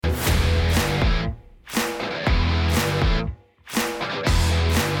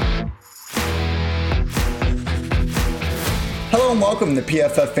Hello and welcome to the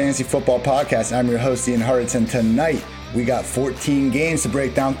PFF Fantasy Football Podcast. I'm your host, Ian Harrington. Tonight, we got 14 games to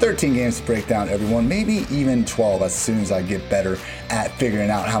break down, 13 games to break down, everyone. Maybe even 12 as soon as I get better at figuring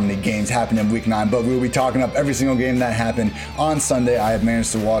out how many games happened in Week 9. But we'll be talking up every single game that happened on Sunday. I have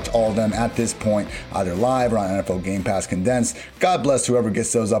managed to watch all of them at this point, either live or on NFL Game Pass Condensed. God bless whoever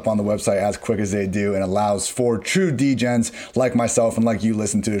gets those up on the website as quick as they do and allows for true degens like myself and like you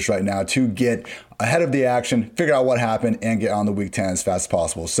listen to this right now to get ahead of the action, figure out what happened, and get on the Week 10 as fast as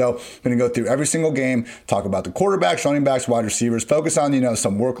possible. So I'm going to go through every single game, talk about the quarterbacks, running backs, wide receivers, focus on,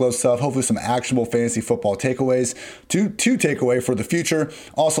 some workload stuff, hopefully some actionable fantasy football takeaways to take away for the future.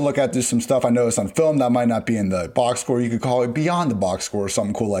 Also look at just some stuff I noticed on film that might not be in the box score. You could call it beyond the box score or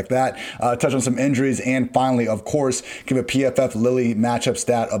something cool like that. Touch on some injuries, and finally, of course, give a PFF Lily matchup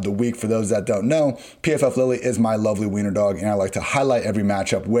stat of the week. For those that don't know, PFF Lily is my lovely wiener dog, and I like to highlight every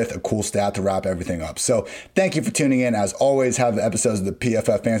matchup with a cool stat to wrap everything up. So thank you for tuning in. As always, have the episodes of the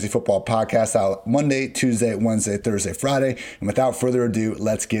PFF Fantasy Football Podcast out Monday, Tuesday, Wednesday, Thursday, Friday. And without further ado,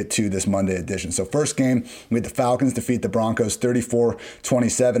 let's get to this Monday edition. So first game, we had the Falcons defeat the Broncos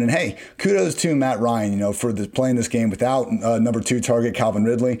 34-27. And hey, kudos to Matt Ryan, for playing this game without number 2 target Calvin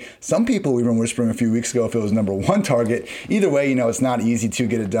Ridley. Some people even whispering a few weeks ago if it was number 1 target. Either way, it's not easy to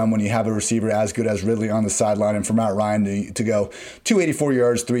get it done when you have a receiver as good as Ridley on the sideline. And for Matt Ryan to go 284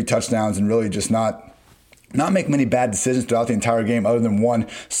 yards, 3 touchdowns, and really just not make many bad decisions throughout the entire game other than one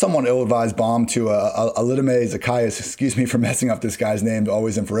somewhat ill-advised bomb to Alidame Zacchaeus, excuse me for messing up this guy's name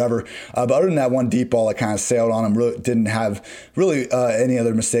always and forever. But other than that one deep ball that kind of sailed on him, really didn't have any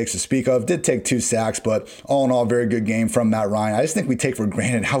other mistakes to speak of. Did take 2 sacks, but all in all, very good game from Matt Ryan. I just think we take for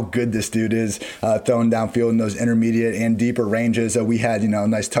granted how good this dude is throwing downfield in those intermediate and deeper ranges. We had, a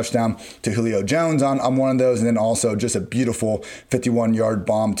nice touchdown to Julio Jones on one of those, and then also just a beautiful 51-yard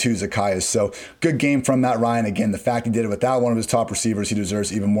bomb to Zacchaeus. So good game from Matt Ryan. Again, the fact he did it without one of his top receivers, he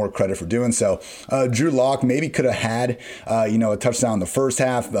deserves even more credit for doing so. Drew Lock maybe could have had, a touchdown in the first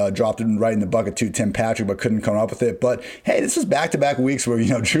half, dropped it right in the bucket to Tim Patrick, but couldn't come up with it. But hey, this was back-to-back weeks where,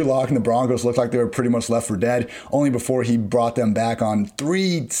 Drew Lock and the Broncos looked like they were pretty much left for dead, only before he brought them back on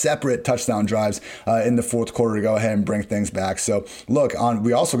 3 separate touchdown drives in the fourth quarter to go ahead and bring things back. So look,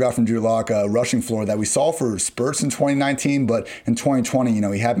 we also got from Drew Lock a rushing floor that we saw for spurts in 2019, but in 2020,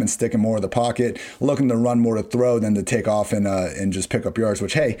 he had been sticking more of the pocket, looking to run more to throw than to take off and just pick up yards,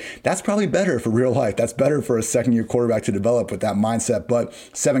 which, hey, that's probably better for real life. That's better for a second-year quarterback to develop with that mindset. But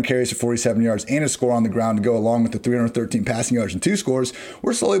 7 carries for 47 yards and a score on the ground to go along with the 313 passing yards and 2 scores.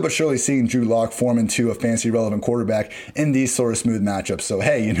 We're slowly but surely seeing Drew Lock form into a fantasy-relevant quarterback in these sort of smooth matchups. So,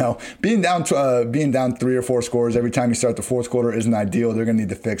 hey, being down 3 or 4 scores every time you start the fourth quarter isn't ideal. They're going to need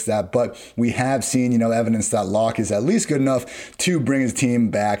to fix that. But we have seen, evidence that Lock is at least good enough to bring his team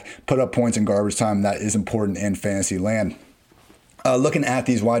back, put up points in garbage time. That is important in fantasy land. Looking at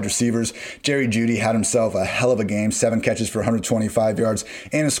these wide receivers, Jerry Jeudy had himself a hell of a game, 7 catches for 125 yards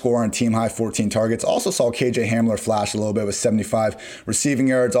and a score on team high 14 targets. Also saw KJ Hamler flash a little bit with 75 receiving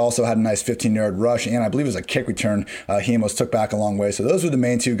yards, also had a nice 15-yard rush, and I believe it was a kick return he almost took back a long way. So those were the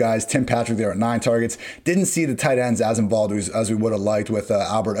main 2 guys. Tim Patrick there at 9 targets. Didn't see the tight ends as involved as we would have liked with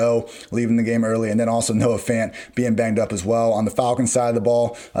Albert O leaving the game early, and then also Noah Fant being banged up as well. On the Falcons side of the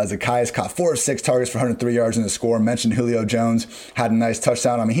ball, Zacchaeus caught 4 of 6 targets for 103 yards in the score. Mentioned Julio Jones had a nice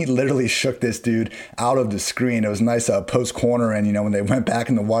touchdown. I mean, he literally shook this dude out of the screen. It was a nice post corner, and when they went back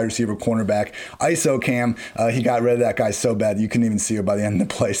in the wide receiver cornerback ISO cam, he got rid of that guy so bad you couldn't even see it by the end of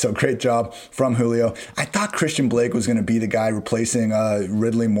the play. So great job from Julio. I thought Christian Blake was going to be the guy replacing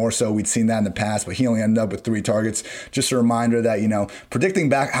Ridley more so. We'd seen that in the past, but he only ended up with 3 targets. Just a reminder that,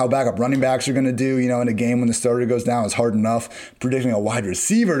 predicting how backup running backs are going to do, in a game when the starter goes down is hard enough. Predicting a wide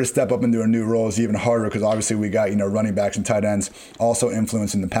receiver to step up into a new role is even harder because obviously we got, running backs and tight ends also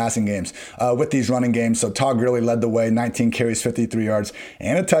influencing the passing games with these running games. So Todd Gurley led the way, 19 carries, 53 yards,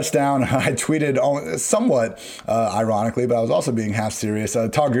 and a touchdown. I tweeted somewhat ironically, but I was also being half serious.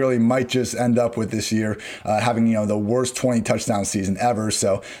 Todd Gurley might just end up with this year having, the worst 20 touchdown season ever.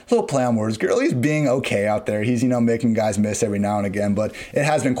 So a little play on words. Gurley's being okay out there. He's, making guys miss every now and again, but it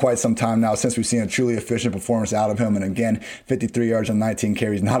has been quite some time now since we've seen a truly efficient performance out of him. And again, 53 yards on 19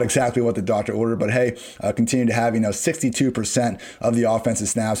 carries, not exactly what the doctor ordered, but hey, continue to have, 62% of the offensive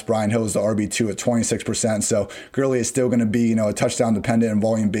snaps. Brian Hill is the RB2 at 26%. So Gurley is still going to be, a touchdown dependent and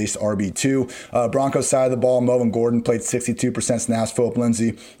volume based RB2. Broncos side of the ball, Melvin Gordon played 62% snaps. Philip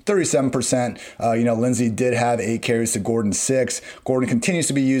Lindsay, 37%. Lindsay did have 8 carries to Gordon 6. Gordon continues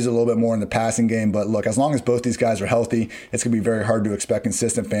to be used a little bit more in the passing game. But look, as long as both these guys are healthy, it's going to be very hard to expect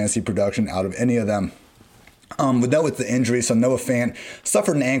consistent fantasy production out of any of them. With the injury, so Noah Fant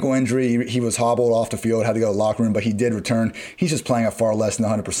suffered an ankle injury. He was hobbled off the field, had to go to the locker room, but he did return. He's just playing at far less than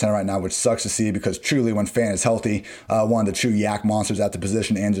 100% right now, which sucks to see because truly when Fant is healthy, one of the true yak monsters at the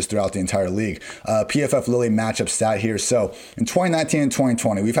position and just throughout the entire league. PFF Lilly matchup stat here. So in 2019 and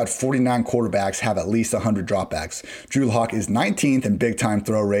 2020, we've had 49 quarterbacks have at least 100 dropbacks. Drew Lock is 19th in big time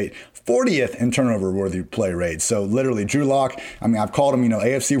throw rate, 40th in turnover worthy play rate. So literally Drew Lock, I mean, I've called him,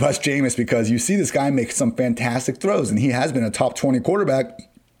 AFC West Jameis because you see this guy make some fantastic throws, and he has been a top 20 quarterback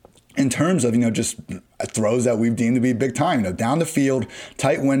in terms of, just throws that we've deemed to be big time, down the field,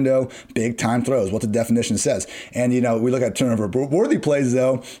 tight window, big time throws, what the definition says. And, we look at turnover worthy plays,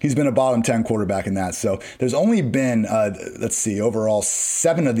 though, he's been a bottom 10 quarterback in that. So there's only been, overall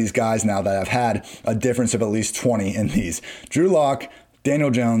 7 of these guys now that have had a difference of at least 20 in these. Drew Lock,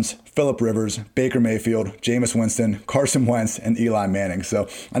 Daniel Jones, Phillip Rivers, Baker Mayfield, Jameis Winston, Carson Wentz, and Eli Manning. So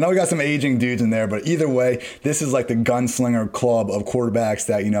I know we got some aging dudes in there, but either way, this is like the gunslinger club of quarterbacks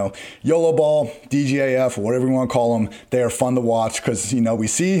that, YOLO ball, DGAF, whatever you want to call them, they are fun to watch because, we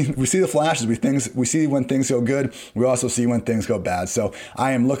see the flashes. We see when things go good. We also see when things go bad. So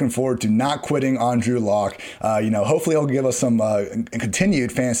I am looking forward to not quitting on Drew Lock. Hopefully he'll give us some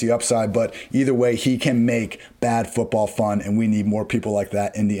continued fantasy upside, but either way, he can make bad football fun, and we need more people like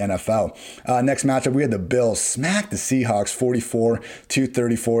that in the NFL. Next matchup, we had the Bills smack the Seahawks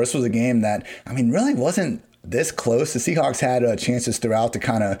 44-34. This was a game that, really wasn't this close. The Seahawks had chances throughout to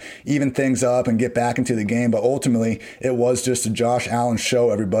kind of even things up and get back into the game, but ultimately it was just a Josh Allen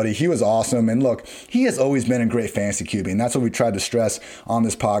show, everybody. He was awesome, and look, he has always been a great fantasy QB, and that's what we tried to stress on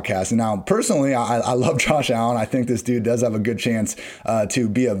this podcast. And now, personally, I love Josh Allen. I think this dude does have a good chance to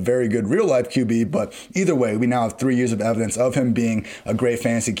be a very good real-life QB, but either way, we now have 3 years of evidence of him being a great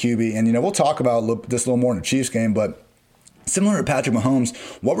fantasy QB, and, we'll talk about this a little more in the Chiefs game, but similar to Patrick Mahomes,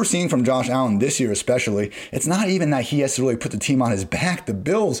 what we're seeing from Josh Allen this year especially, it's not even that he has to really put the team on his back. The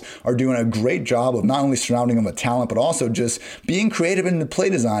Bills are doing a great job of not only surrounding him with talent, but also just being creative in the play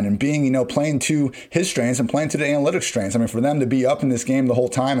design and being, playing to his strengths and playing to the analytics strengths. For them to be up in this game the whole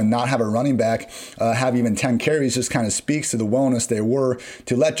time and not have a running back have even 10 carries just kind of speaks to the willingness they were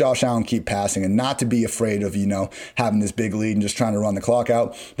to let Josh Allen keep passing and not to be afraid of, having this big lead and just trying to run the clock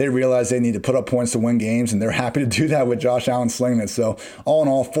out. They realize they need to put up points to win games, and they're happy to do that with Josh Allen slinging it. So all in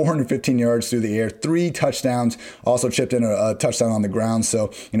all, 415 yards through the air, 3 touchdowns, also chipped in a touchdown on the ground.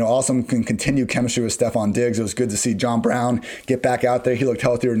 So, awesome continued chemistry with Stephon Diggs. It was good to see John Brown get back out there. He looked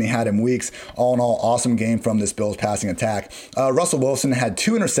healthier than he had in weeks. All in all, awesome game from this Bills passing attack. Russell Wilson had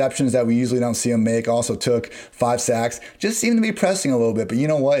 2 interceptions that we usually don't see him make. Also took 5 sacks. Just seemed to be pressing a little bit. But you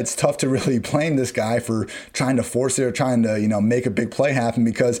know what? It's tough to really blame this guy for trying to force it or trying to, make a big play happen,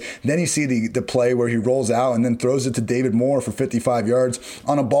 because then you see the play where he rolls out and then throws it to David Moore for 55 yards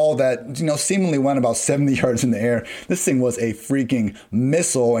on a ball that, seemingly went about 70 yards in the air. This thing was a freaking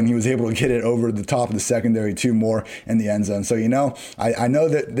missile, and he was able to get it over the top of the secondary, 2 more in the end zone. So, I know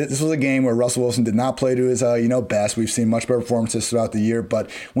that this was a game where Russell Wilson did not play to his, best. We've seen much better performances throughout the year,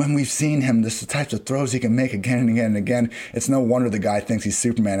 but when we've seen him, this is the types of throws he can make again and again and again. It's no wonder the guy thinks he's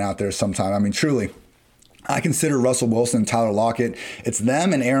Superman out there sometime. Truly. I consider Russell Wilson and Tyler Lockett. It's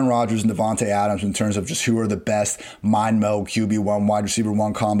them and Aaron Rodgers and Devontae Adams in terms of just who are the best mind meld QB1, wide receiver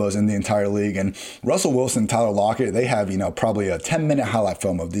 1 combos in the entire league. And Russell Wilson and Tyler Lockett, they have, probably a 10-minute highlight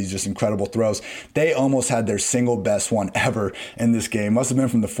film of these just incredible throws. They almost had their single best one ever in this game. Must have been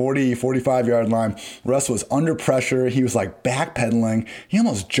from the 40, 45-yard line. Russ was under pressure. He was like backpedaling. He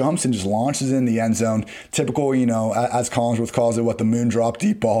almost jumps and just launches in the end zone. Typical, as Collinsworth calls it, what the moon drop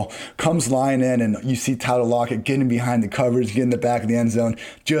deep ball. Comes lying in, and you see Tyler Lockett getting behind the coverage, getting the back of the end zone,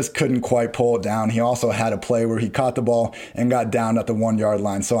 just couldn't quite pull it down. He also had a play where he caught the ball and got down at the 1-yard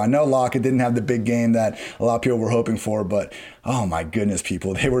line. So I know Lockett didn't have the big game that a lot of people were hoping for, but oh my goodness,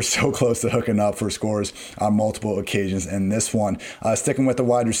 people, they were so close to hooking up for scores on multiple occasions in this one. Sticking with the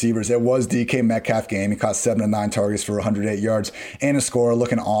wide receivers, it was DK Metcalf game. He caught 7 of 9 targets for 108 yards and a score,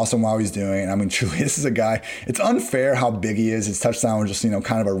 looking awesome while he's doing it. Truly, this is a guy, it's unfair how big he is. His touchdown was just,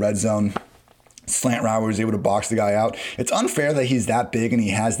 kind of a red zone slant route where he was able to box the guy out. It's unfair that he's that big and he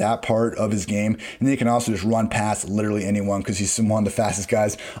has that part of his game, and then he can also just run past literally anyone because he's one of the fastest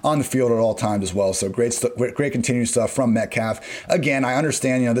guys on the field at all times as well. So great continued stuff from Metcalf. Again, I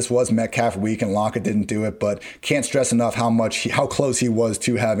understand, this was Metcalf week and Lockett didn't do it, but can't stress enough how close he was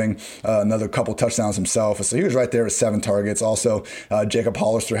to having another couple touchdowns himself. So he was right there with 7 targets. Also, Jacob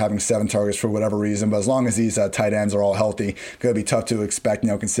Hollister having 7 targets for whatever reason, but as long as these tight ends are all healthy, going to be tough to expect,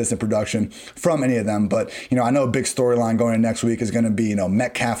 consistent production from from any of them, but, I know a big storyline going into next week is going to be,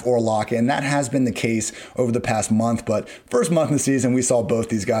 Metcalf or Lockett, and that has been the case over the past month. But first month of the season, we saw both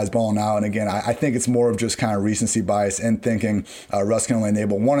these guys balling out. And again, I think it's more of just kind of recency bias and thinking Russ can only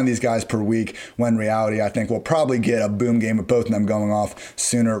enable one of these guys per week, when in reality, I think we'll probably get a boom game with both of them going off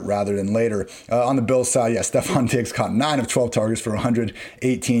sooner rather than later. On the Bills side, Stephon Diggs caught 9 of 12 targets for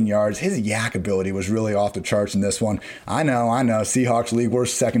 118 yards. His yak ability was really off the charts in this one. I know. Seahawks league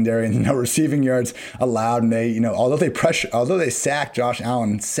worst secondary and receiving yards allowed. And they, although they sacked Josh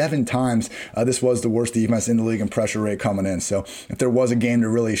Allen 7 times, this was the worst defense in the league in pressure rate coming in. So if there was a game to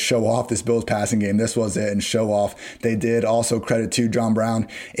really show off this Bills passing game, this was it, and show off they did. Also credit to John Brown,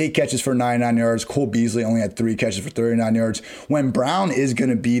 8 catches for 99 yards. Cole Beasley only had 3 catches for 39 yards. When Brown is going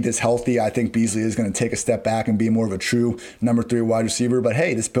to be this healthy, I think Beasley is going to take a step back and be more of a true number 3 wide receiver. But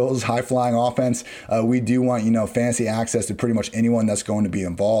hey, this Bills high flying offense, we do want, fantasy access to pretty much anyone that's going to be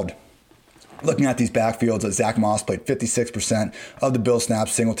involved. Looking at these backfields, Zach Moss played 56% of the Bills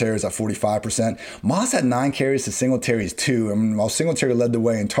snaps. Singletary is at 45%. Moss had 9 carries to Singletary's 2. While Singletary led the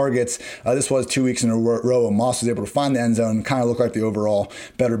way in targets, this was 2 weeks in a row, and Moss was able to find the end zone and kind of look like the overall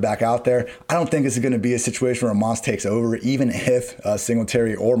better back out there. I don't think it's going to be a situation where Moss takes over, even if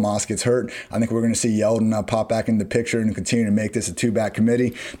Singletary or Moss gets hurt. I think we're going to see Yeldon pop back in the picture and continue to make this a 2-back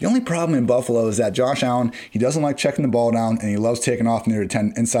committee. The only problem in Buffalo is that Josh Allen, he doesn't like checking the ball down, and he loves taking off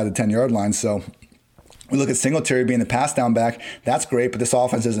inside the 10-yard line. So we look at Singletary being the pass down back. That's great, but this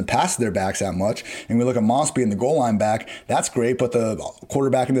offense doesn't pass to their backs that much. And we look at Moss being the goal line back. That's great, but the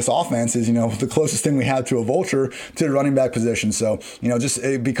quarterback in this offense is, the closest thing we have to a vulture to the running back position. So, just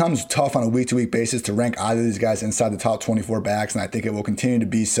it becomes tough on a week-to-week basis to rank either of these guys inside the top 24 backs, and I think it will continue to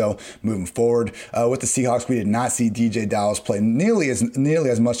be so moving forward. With the Seahawks, we did not see DJ Dallas play nearly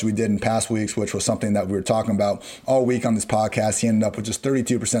as much as we did in past weeks, which was something that we were talking about all week on this podcast. He ended up with just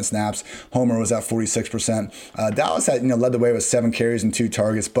 32% snaps. Homer was at 46%. Dallas had led the way with 7 carries and 2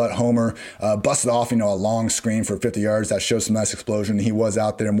 targets, but Homer busted off a long screen for 50 yards that showed some nice explosion. He was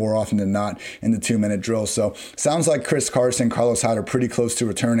out there more often than not in the 2-minute drill. So sounds like Chris Carson, Carlos Hyde are pretty close to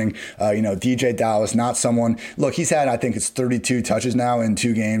returning. DJ Dallas, not someone. Look, he's had, I think it's 32 touches now in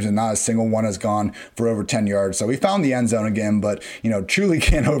 2 games, and not a single one has gone for over 10 yards. So he found the end zone again, but truly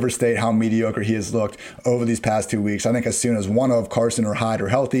can't overstate how mediocre he has looked over these past 2 weeks. I think as soon as one of Carson or Hyde are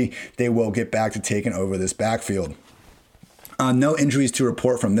healthy, they will get back to taking over this backfield. No injuries to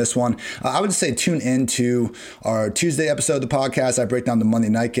report from this one. I would say tune in to our Tuesday episode of the podcast. I break down the Monday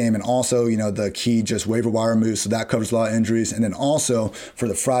night game and also, the key just waiver wire moves. So that covers a lot of injuries. And then also for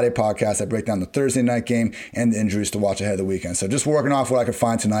the Friday podcast, I break down the Thursday night game and the injuries to watch ahead of the weekend. So just working off what I could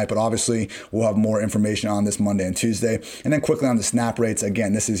find tonight, but obviously we'll have more information on this Monday and Tuesday. And then quickly on the snap rates.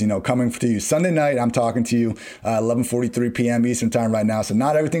 Again, this is, coming to you Sunday night. I'm talking to you 11:43 p.m. Eastern time right now. So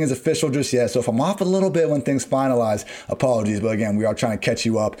not everything is official just yet. So if I'm off a little bit when things finalize, apologies. But again, we are trying to catch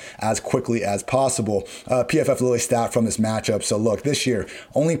you up as quickly as possible. PFF Lilly stat from this matchup. So look, this year,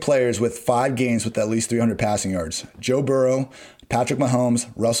 only players with 5 games with at least 300 passing yards. Joe Burrow, Patrick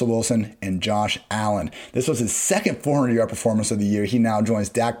Mahomes, Russell Wilson, and Josh Allen. This was his second 400-yard performance of the year. He now joins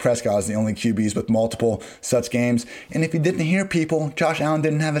Dak Prescott as the only QBs with multiple such games. And if you didn't hear people, Josh Allen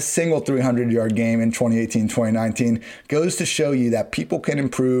didn't have a single 300-yard game in 2018-2019. Goes to show you that people can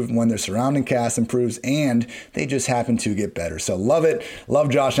improve when their surrounding cast improves, and they just happen to get better. So love it. Love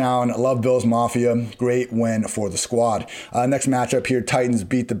Josh Allen. Love Bills Mafia. Great win for the squad. Next matchup here, Titans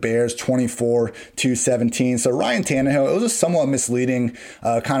beat the Bears 24-17. So Ryan Tannehill, it was a somewhat misleading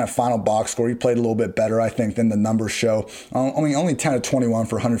kind of final box score. He played a little bit better, I think, than the numbers show. Only 10 of 21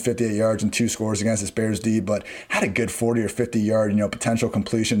 for 158 yards and 2 scores against this Bears D, but had a good 40 or 50 yard, potential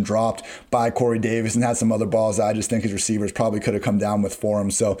completion dropped by Corey Davis and had some other balls that I just think his receivers probably could have come down with for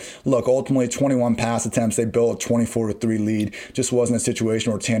him. So look, ultimately 21 pass attempts. They built a 24-3 lead. Just wasn't a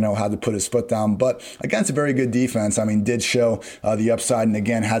situation where Tannehill had to put his foot down, but against a very good defense, did show the upside and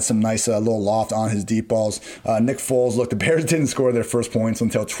again had some nice little loft on his deep balls. Nick Foles, look, the Bears didn't score their first points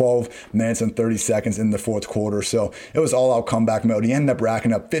until 12 minutes and 30 seconds in the fourth quarter. So it was all-out comeback mode. He ended up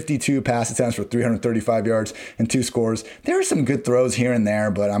racking up 52 pass attempts for 335 yards and 2 scores. There were some good throws here and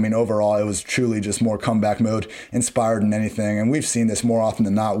there, but overall it was truly just more comeback mode inspired than anything. And we've seen this more often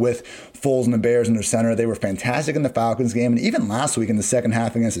than not with Foles and the Bears in their center. They were fantastic in the Falcons game, and even last week in the second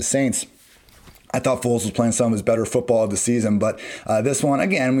half against the Saints. I thought Foles was playing some of his better football of the season, but this one,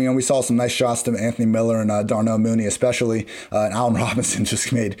 again, we saw some nice shots to Anthony Miller and Darnell Mooney especially, and Allen Robinson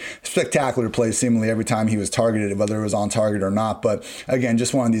just made spectacular plays seemingly every time he was targeted, whether it was on target or not. But again,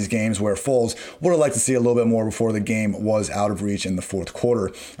 just one of these games where Foles would have liked to see a little bit more before the game was out of reach in the fourth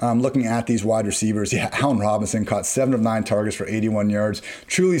quarter. Looking at these wide receivers, Allen Robinson caught 7 of 9 targets for 81 yards.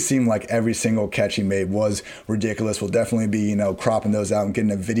 Truly seemed like every single catch he made was ridiculous. We'll definitely be, cropping those out and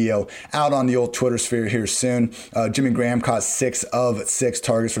getting a video out on the old Twitter sphere here soon. Jimmy Graham caught 6 of 6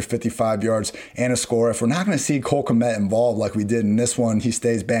 targets for 55 yards and a score. If we're not going to see Cole Kmet involved like we did in this one, he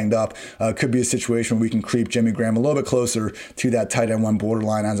stays banged up. Could be a situation where we can creep Jimmy Graham a little bit closer to that tight end 1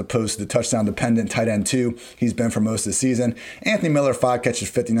 borderline as opposed to the touchdown dependent tight end 2 he's been for most of the season. Anthony Miller, 5 catches,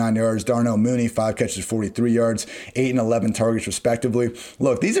 59 yards. Darnell Mooney, 5 catches, 43 yards, 8 and 11 targets respectively.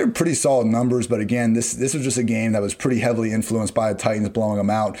 Look, these are pretty solid numbers, but again, this was just a game that was pretty heavily influenced by the Titans blowing them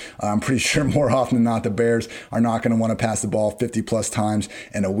out. I'm pretty sure more often than not, the Bears are not going to want to pass the ball 50 plus times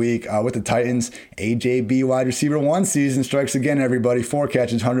in a week. With the Titans, AJB wide receiver 1 season strikes again, everybody. 4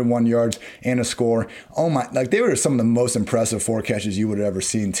 catches, 101 yards and a score. Oh my, they were some of the most impressive 4 catches you would have ever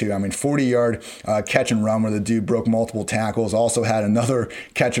seen too. 40-yard catch and run where the dude broke multiple tackles. Also had another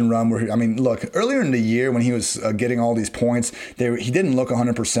catch and run where, look, earlier in the year when he was getting all these points, he didn't look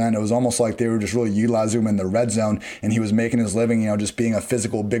 100%. It was almost like they were just really utilizing him in the red zone and he was making his living, just being a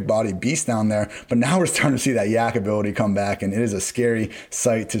physical big body beast down there. But now we're starting to see that yak ability come back, and it is a scary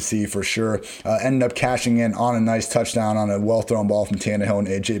sight to see for sure. Ended up cashing in on a nice touchdown on a well-thrown ball from Tannehill, and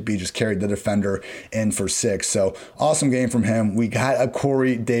AJB just carried the defender in for 6. So awesome game from him. We got a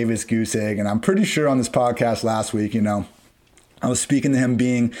Corey Davis goose egg, and I'm pretty sure on this podcast last week, I was speaking to him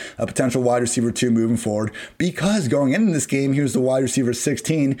being a potential wide receiver 2 moving forward because going into this game, he was the wide receiver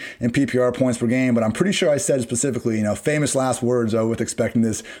 16 in PPR points per game. But I'm pretty sure I said specifically, famous last words with expecting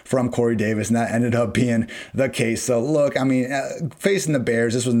this from Corey Davis, and that ended up being the case. So look, facing the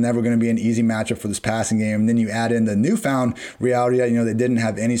Bears, this was never going to be an easy matchup for this passing game. And then you add in the newfound reality that, they didn't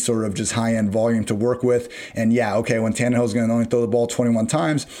have any sort of just high-end volume to work with. And when Tannehill's going to only throw the ball 21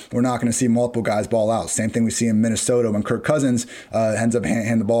 times, we're not going to see multiple guys ball out. Same thing we see in Minnesota when Kirk Cousins ends up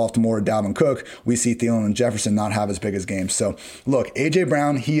handing the ball off to more Dalvin Cook. We see Thielen and Jefferson not have as big as games. So look, A.J.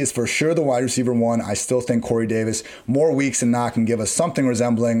 Brown, he is for sure the wide receiver 1. I still think Corey Davis, more weeks than not, can give us something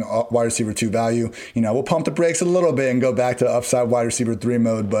resembling wide receiver 2 value. We'll pump the brakes a little bit and go back to upside wide receiver 3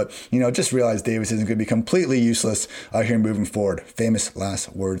 mode, but just realize Davis isn't going to be completely useless here moving forward. Famous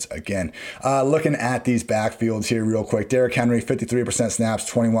last words again. Looking at these backfields here real quick. Derrick Henry, 53% snaps,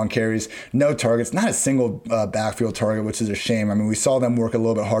 21 carries, no targets, not a single backfield target, which is a shame. We saw them work a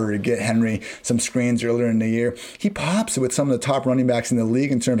little bit harder to get Henry some screens earlier in the year. He pops with some of the top running backs in the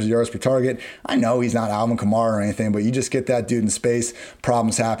league in terms of yards per target. I know he's not Alvin Kamara or anything, but you just get that dude in space,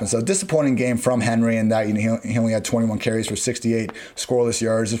 problems happen. So disappointing game from Henry in that he only had 21 carries for 68 scoreless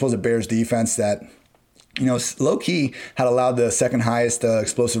yards. This was a Bears defense that low-key had allowed the second highest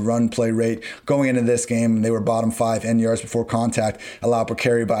explosive run play rate going into this game. They were bottom 5 in yards before contact allowed per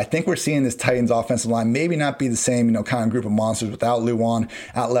carry. But I think we're seeing this Titans offensive line maybe not be the same, kind of group of monsters without Luan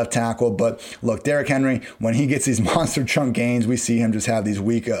at left tackle. But look, Derrick Henry, when he gets these monster chunk gains, we see him just have these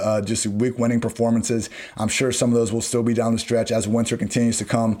weak winning performances. I'm sure some of those will still be down the stretch as winter continues to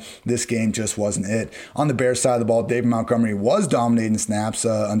come. This game just wasn't it. On the Bears side of the ball, David Montgomery was dominating snaps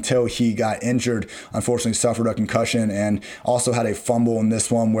until he got injured. Unfortunately, suffered a concussion and also had a fumble in this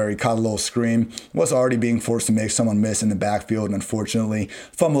one where he caught a little screen. Was already being forced to make someone miss in the backfield and unfortunately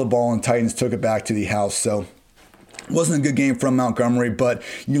fumbled the ball and Titans took it back to the house. So wasn't a good game from Montgomery, but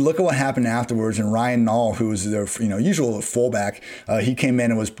you look at what happened afterwards, and Ryan Nall, who was their usual fullback, he came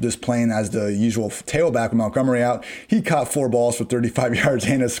in and was just playing as the usual tailback with Montgomery out. He caught 4 balls for 35 yards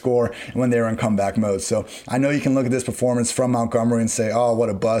and a score when they were in comeback mode. So I know you can look at this performance from Montgomery and say, oh, what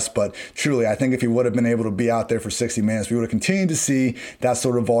a bust, but truly, I think if he would have been able to be out there for 60 minutes, we would have continued to see that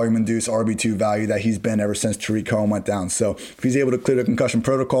sort of volume-induced RB2 value that he's been ever since Tariq Cohen went down. So if he's able to clear the concussion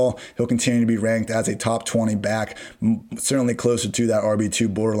protocol, he'll continue to be ranked as a top 20 back. Certainly closer to that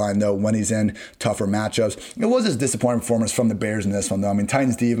RB2 borderline, though, when he's in tougher matchups. It was a disappointing performance from the Bears in this one, though.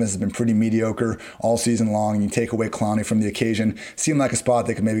 Titans defense has been pretty mediocre all season long, and you take away Clowney from the occasion. Seemed like a spot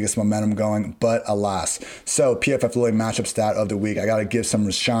that could maybe get some momentum going, but alas. So, PFF Lily matchup stat of the week. I got to give some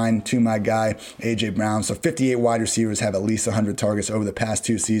shine to my guy, A.J. Brown. So, 58 wide receivers have at least 100 targets over the past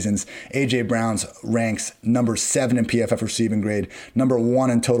 2 seasons. A.J. Brown's ranks number 7 in PFF receiving grade, number 1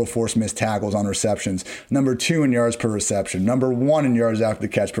 in total force missed tackles on receptions, number 2 in yards yards per reception, number 1 in yards after the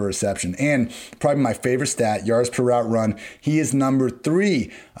catch per reception, and probably my favorite stat, yards per route run. He is number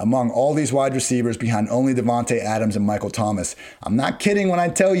 3 among all these wide receivers behind only Devontae Adams and Michael Thomas. I'm not kidding when I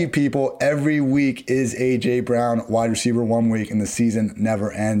tell you, people, every week is A.J. Brown wide receiver 1 week, and the season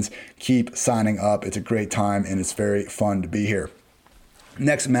never ends. Keep signing up. It's a great time, and it's very fun to be here.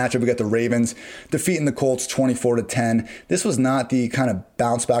 Next matchup, we got the Ravens defeating the Colts 24-10. This was not the kind of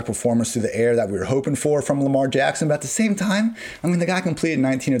bounce back performance through the air that we were hoping for from Lamar Jackson, but at the same time, I mean, the guy completed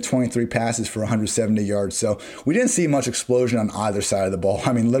 19 of 23 passes for 170 yards, so we didn't see much explosion on either side of the ball.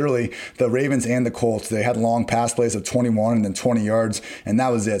 I mean, literally, the Ravens and the Colts, they had long pass plays of 21 and then 20 yards, and that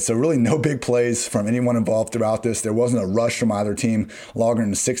was it. So really no big plays from anyone involved throughout this. There wasn't a rush from either team longer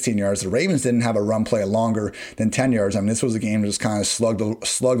than 16 yards. The Ravens didn't have a run play longer than 10 yards. I mean, this was a game that just kind of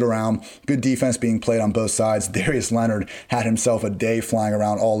slugged around. Good defense being played on both sides. Darius Leonard had himself a day flying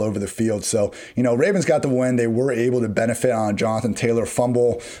around all over the field. So, Ravens got the win. They were able to benefit on a Jonathan Taylor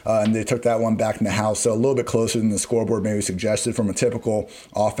fumble, and they took that one back in the house. So a little bit closer than the scoreboard maybe suggested from a typical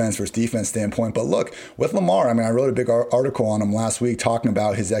offense versus defense standpoint. But look, with Lamar, I mean, I wrote a big article on him last week talking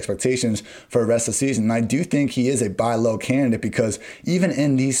about his expectations for the rest of the season. And I do think he is a buy low candidate because even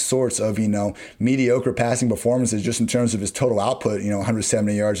in these sorts of, mediocre passing performances, just in terms of his total output,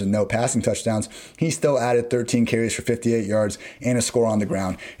 170 yards and no passing touchdowns, he still added 13 carries for 58 yards and a score on the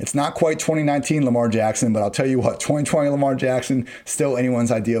ground. It's not quite 2019 Lamar Jackson, but I'll tell you what, 2020 Lamar Jackson, still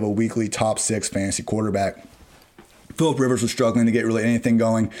anyone's idea of a weekly top 6 fantasy quarterback. Philip Rivers was struggling to get really anything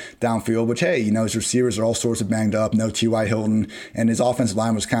going downfield, which, hey, his receivers are all sorts of banged up, no T.Y. Hilton, and his offensive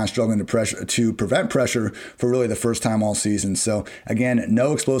line was kind of struggling to prevent pressure for really the first time all season. So, again,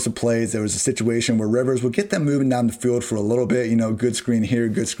 no explosive plays. There was a situation where Rivers would get them moving down the field for a little bit, good screen here,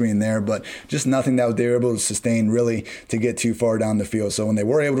 good screen there, but just nothing that they were able to sustain really to get too far down the field. So when they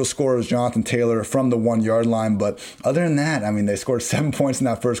were able to score, it was Jonathan Taylor from the 1-yard line, but other than that, I mean, they scored 7 points in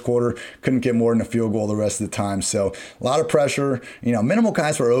that first quarter, couldn't get more than a field goal the rest of the time. So a lot of pressure, minimal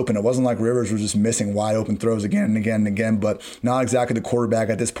guys were open. It wasn't like Rivers was just missing wide open throws again and again and again, but not exactly the quarterback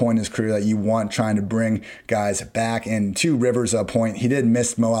at this point in his career that you want trying to bring guys back. And to Rivers' point, he did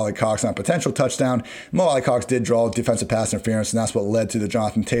miss Mo Alley-Cox on a potential touchdown. Mo Alley-Cox did draw defensive pass interference, and that's what led to the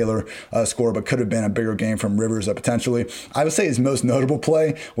Jonathan Taylor score, but could have been a bigger game from Rivers potentially. I would say his most notable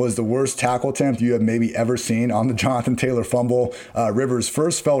play was the worst tackle attempt you have maybe ever seen on the Jonathan Taylor fumble. Rivers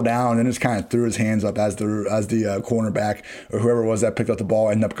first fell down and just kind of threw his hands up as the cornerback or whoever it was that picked up the ball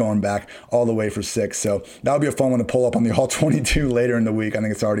ended up going back all the way for 6. So that would be a fun one to pull up on the All 22 later in the week. I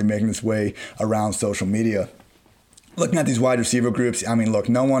think it's already making its way around social media. Looking at these wide receiver groups, I mean, look,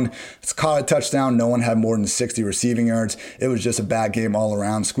 no one caught a touchdown. No one had more than 60 receiving yards. It was just a bad game all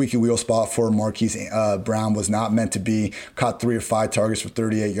around. Squeaky wheel spot for Marquise Brown was not meant to be. Caught 3 of 5 targets for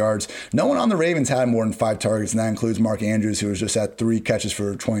 38 yards. No one on the Ravens had more than 5 targets, and that includes Mark Andrews, who was just at 3 catches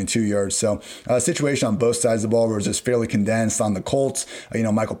for 22 yards. So a situation on both sides of the ball was just fairly condensed. On the Colts,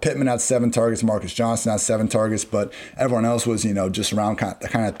 Michael Pittman had 7 targets. Marcus Johnson had 7 targets, but everyone else was, just around kind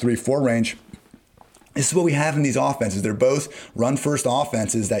of 3-4 range. This is what we have in these offenses. They're both run-first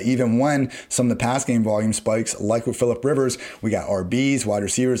offenses that even when some of the pass game volume spikes, like with Philip Rivers, we got RBs, wide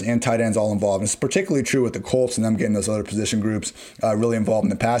receivers, and tight ends all involved. And it's particularly true with the Colts and them getting those other position groups really involved in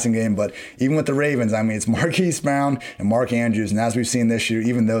the passing game. But even with the Ravens, I mean, it's Marquise Brown and Mark Andrews. And as we've seen this year,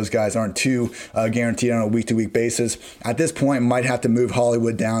 even those guys aren't too guaranteed on a week-to-week basis. At this point, might have to move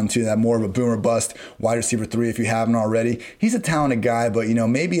Hollywood down to that more of a boomer bust wide receiver 3 if you haven't already. He's a talented guy, but,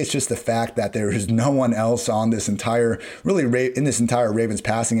 maybe it's just the fact that there is no one else on this entire Ravens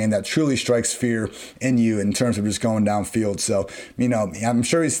passing game that truly strikes fear in you in terms of just going downfield. So, I'm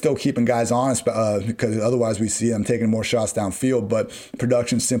sure he's still keeping guys honest because otherwise we see them taking more shots downfield, but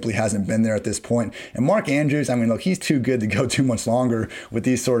production simply hasn't been there at this point. And Mark Andrews, I mean, look, he's too good to go too much longer with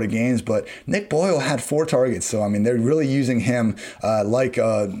these sort of games, but Nick Boyle had 4 targets. So, I mean, they're really using him like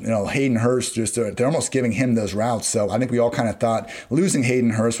Hayden Hurst, they're almost giving him those routes. So I think we all kind of thought losing Hayden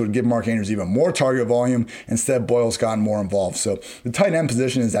Hurst would give Mark Andrews even more target volume. Instead, Boyle's gotten more involved. So the tight end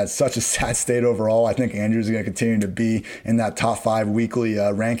position is at such a sad state overall. I think Andrews is going to continue to be in that top 5 weekly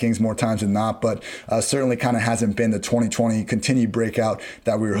rankings more times than not, but certainly kind of hasn't been the 2020 continued breakout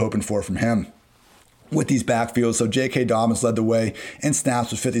that we were hoping for from him. With these backfields, so J.K. Dobbins led the way in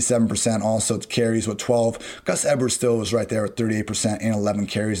snaps with 57%, also carries with 12. Gus Edwards still was right there with 38% and 11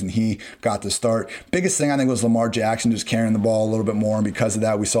 carries, and he got the start. Biggest thing I think was Lamar Jackson just carrying the ball a little bit more, and because of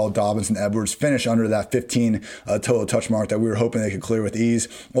that, we saw Dobbins and Edwards finish under that 15 total touch mark that we were hoping they could clear with ease.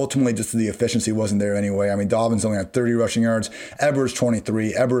 Ultimately, just the efficiency wasn't there anyway. I mean, Dobbins only had 30 rushing yards, Edwards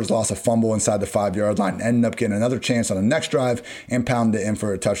 23. Edwards lost a fumble inside the 5-yard line, ended up getting another chance on the next drive and pounded it in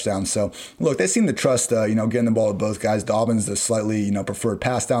for a touchdown. So, look, they seem to trust trust, getting the ball to both guys. Dobbins the slightly, preferred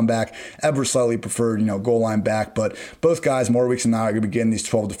pass down back. Edwards slightly preferred, goal line back. But both guys more weeks than not are going to be getting these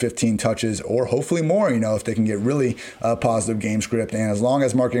 12 to 15 touches, or hopefully more, if they can get really positive game script. And as long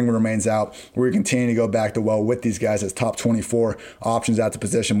as Mark Ingram remains out, we're continuing to go back to well with these guys as top 24 options at the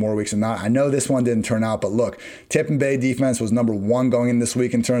position more weeks than not. I know this one didn't turn out, but look, Tampa Bay defense was number 1 going in this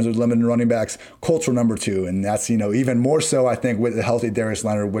week in terms of limited running backs. Colts were number 2, and that's, even more so, I think, with the healthy Darius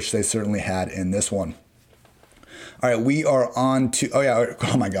Leonard, which they certainly had in this one. All right, we are on to,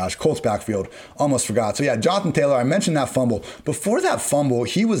 oh my gosh, Colts backfield. Almost forgot. So yeah, Jonathan Taylor, I mentioned that fumble. Before that fumble,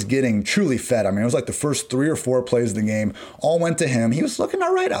 he was getting truly fed. I mean, it was like the first 3 or 4 plays of the game all went to him. He was looking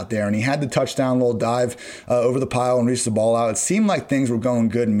all right out there, and he had the touchdown little dive over the pile and reached the ball out. It seemed like things were going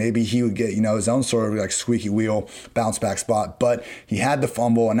good, and maybe he would get, his own sort of like squeaky wheel bounce back spot. But he had the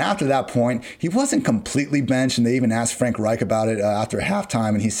fumble, and after that point, he wasn't completely benched, and they even asked Frank Reich about it after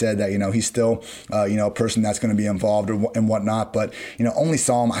halftime, and he said that, he's still, a person that's going to be involved and whatnot, but only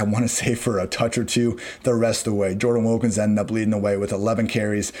saw him, I want to say, for a touch or two the rest of the way. Jordan Wilkins ended up leading the way with 11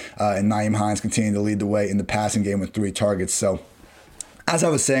 carries, and Nyheim Hines continuing to lead the way in the passing game with 3 targets. So as I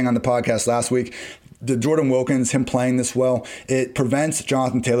was saying on the podcast last week, the Jordan Wilkins, him playing this well, it prevents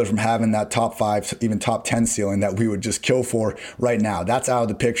Jonathan Taylor from having that top 5, even top 10 ceiling that we would just kill for right now. That's out of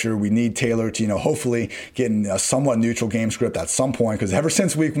the picture. We need Taylor to, hopefully get in a somewhat neutral game script at some point, because ever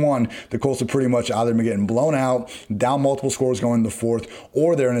since week 1, the Colts have pretty much either been getting blown out, down multiple scores going in the 4th,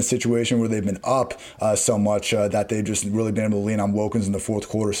 or they're in a situation where they've been up so much that they've just really been able to lean on Wilkins in the 4th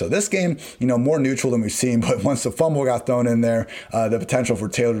quarter. So this game, more neutral than we've seen, but once the fumble got thrown in there, the potential for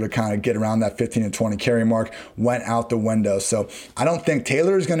Taylor to kind of get around that 15 and 20 carry mark went out the window. So I don't think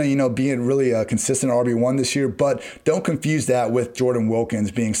Taylor is going to, be really a consistent RB1 this year, but don't confuse that with Jordan Wilkins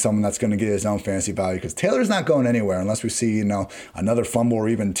being someone that's going to get his own fantasy value, because Taylor's not going anywhere unless we see, another fumble or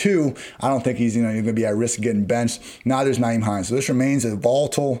even 2. I don't think he's, going to be at risk of getting benched. Neither is Nyheim Hines. So this remains a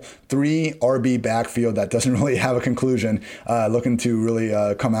volatile 3 RB backfield that doesn't really have a conclusion, looking to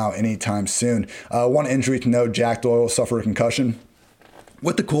really come out anytime soon. One injury to note, Jack Doyle suffered a concussion.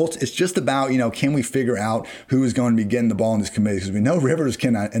 With the Colts, it's just about, can we figure out who is going to be getting the ball in this committee? Because we know Rivers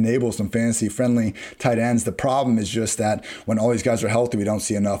can enable some fantasy-friendly tight ends. The problem is just that when all these guys are healthy, we don't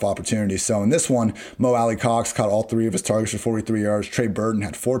see enough opportunities. So in this one, Mo Alley-Cox caught all 3 of his targets for 43 yards. Trey Burton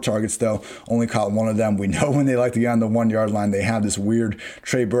had 4 targets, though, only caught 1 of them. We know when they like to get on the 1-yard line, they have this weird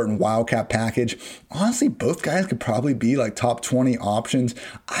Trey Burton Wildcat package. Honestly, both guys could probably be like top 20 options.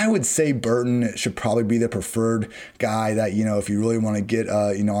 I would say Burton should probably be the preferred guy that, if you really want to get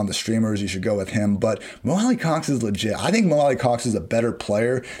on the streamers, you should go with him. But Mo Alley-Cox is legit. I think Mo Alley-Cox is a better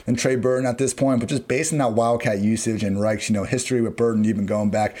player than Trey Burton at this point, but just based on that Wildcat usage and Reich's, history with Burton, even going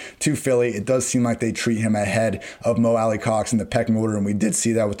back to Philly, it does seem like they treat him ahead of Mo Alley-Cox in the pecking order, and we did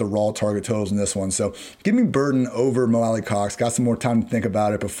see that with the raw target totals in this one. So give me Burton over Mo Alley-Cox. Got some more time to think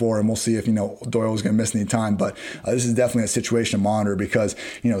about it before, and we'll see if, Doyle is going to miss any time. But this is definitely a situation to monitor because,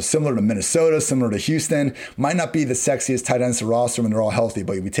 similar to Minnesota, similar to Houston, might not be the sexiest tight ends to roster when they're all healthy,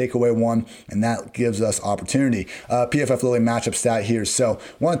 but we take away one, and that gives us opportunity. PFF Lily matchup stat here. So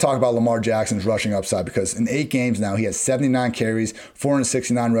want to talk about Lamar Jackson's rushing upside, because in 8 games now, he has 79 carries,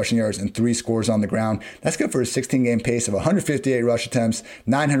 469 rushing yards, and 3 scores on the ground. That's good for a 16-game pace of 158 rush attempts,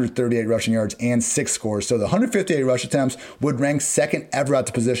 938 rushing yards, and 6 scores. So the 158 rush attempts would rank second ever at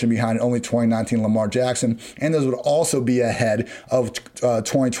the position behind only 2019 Lamar Jackson, and those would also be ahead of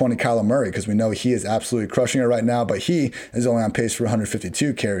 2020 Kyler Murray, because we know he is absolutely crushing it right now, but he is only on pace for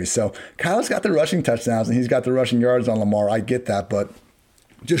 152 carries. So Kyle's got the rushing touchdowns and he's got the rushing yards on Lamar. I get that, but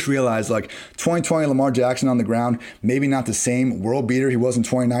just realize, 2020 Lamar Jackson on the ground, maybe not the same world beater he was in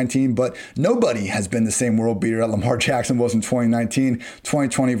 2019, but nobody has been the same world beater that Lamar Jackson was in 2019.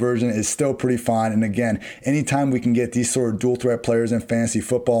 2020 version is still pretty fine. And again, anytime we can get these sort of dual threat players in fantasy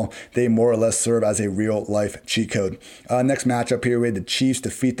football, they more or less serve as a real life cheat code. Next matchup here, we had the Chiefs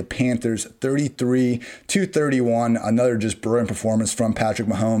defeat the Panthers 33-31. Another just brilliant performance from Patrick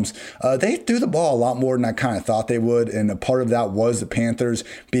Mahomes. They threw the ball a lot more than I kind of thought they would, and a part of that was the Panthers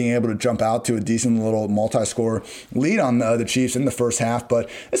being able to jump out to a decent little multi-score lead on the Chiefs in the first half. But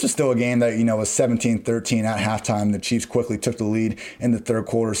this was still a game that, was 17-13 at halftime. The Chiefs quickly took the lead in the third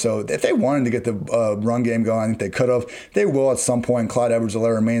quarter. So if they wanted to get the run game going, I think they could have. They will at some point. Clyde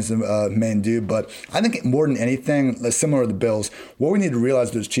Edwards-Helaire remains the main dude. But I think more than anything, similar to the Bills, what we need to realize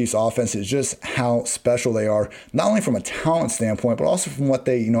with this Chiefs offense is just how special they are, not only from a talent standpoint, but also from what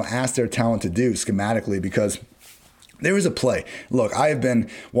they, ask their talent to do schematically, because there was a play. Look, I have been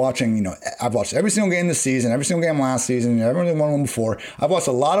watching, I've watched every single game this season, every single game last season, every single one before. I've watched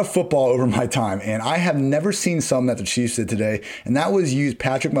a lot of football over my time, and I have never seen something that the Chiefs did today, and that was use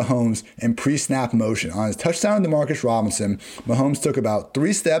Patrick Mahomes in pre-snap motion. On his touchdown to Demarcus Robinson, Mahomes took about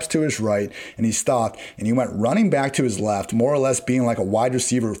 3 steps to his right, and he stopped, and he went running back to his left, more or less being like a wide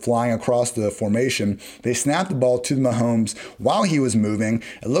receiver flying across the formation. They snapped the ball to Mahomes while he was moving.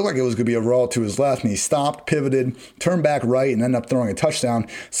 It looked like it was going to be a roll to his left, and he stopped, pivoted, turned back right, and ended up throwing a touchdown.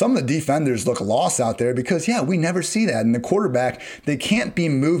 Some of the defenders look lost out there because, we never see that. And the quarterback, they can't be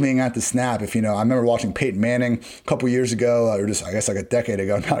moving at the snap. I remember watching Peyton Manning a couple years ago, or just, I guess, like a decade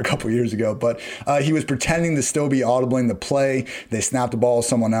ago, not a couple years ago, but he was pretending to still be audibling the play. They snapped the ball to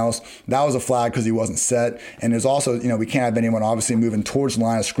someone else. That was a flag because he wasn't set. And there's also, we can't have anyone obviously moving towards the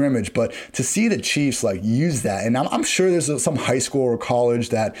line of scrimmage, but to see the Chiefs use that, and I'm sure there's some high school or college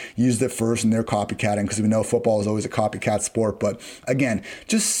that used it first and they're copycatting, because we know football is always a copycat sport. But again,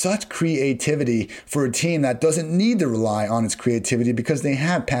 just such creativity for a team that doesn't need to rely on its creativity because they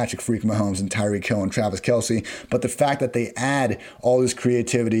have Patrick Freak Mahomes and Tyreek Hill and Travis Kelce. But the fact that they add all this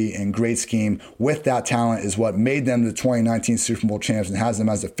creativity and great scheme with that talent is what made them the 2019 Super Bowl champs and has them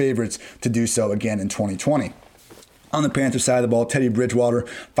as the favorites to do so again in 2020. On the Panthers side of the ball, Teddy Bridgewater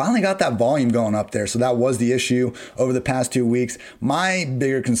finally got that volume going up there. So that was the issue over the past 2 weeks. My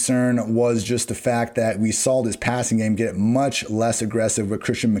bigger concern was just the fact that we saw this passing game get much less aggressive with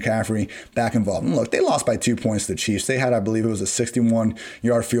Christian McCaffrey back involved. And look, they lost by 2 points to the Chiefs. They had, I believe it was a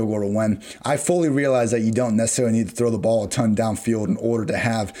 61-yard field goal to win. I fully realize that you don't necessarily need to throw the ball a ton downfield in order to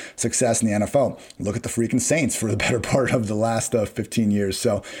have success in the NFL. Look at the freaking Saints for the better part of the last 15 years.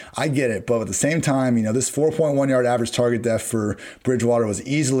 So I get it. But at the same time, this 4.1-yard average target depth for Bridgewater was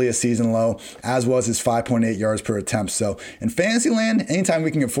easily a season low, as was his 5.8 yards per attempt. So in fantasy land, anytime we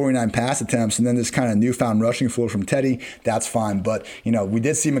can get 49 pass attempts and then this kind of newfound rushing floor from Teddy, that's fine. But, we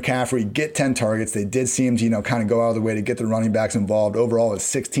did see McCaffrey get 10 targets. They did seem to, kind of go out of the way to get the running backs involved. Overall, it's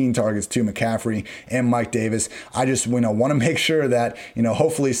 16 targets to McCaffrey and Mike Davis. I just, want to make sure that,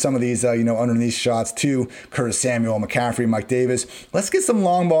 hopefully some of these, underneath shots to Curtis Samuel, McCaffrey, Mike Davis. Let's get some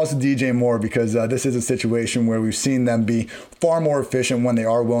long balls to DJ Moore because this is a situation where we've seen them be far more efficient when they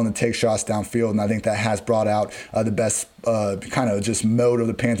are willing to take shots downfield, and I think that has brought out the best kind of just mode of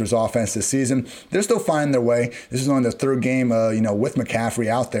the Panthers offense this season. They're still finding their way. This is only their third game, with McCaffrey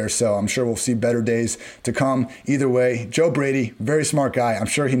out there, so I'm sure we'll see better days to come. Either way, Joe Brady, very smart guy. I'm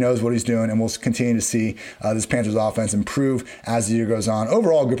sure he knows what he's doing, and we'll continue to see this Panthers offense improve as the year goes on.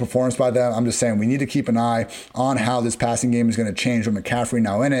 Overall, good performance by them. I'm just saying we need to keep an eye on how this passing game is going to change with McCaffrey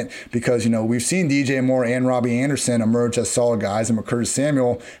now in it, because, we've seen DJ Moore and Robbie Anderson emerge as solid guys, and with Curtis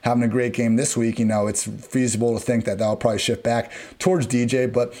Samuel having a great game this week, it's feasible to think that that'll probably shift back towards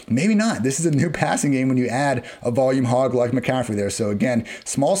DJ, but maybe not. This is a new passing game when you add a volume hog like McCaffrey there. So again,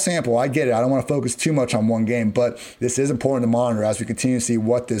 small sample. I get it. I don't want to focus too much on one game, but this is important to monitor as we continue to see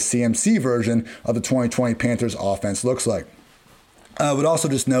what this CMC version of the 2020 Panthers offense looks like. I would also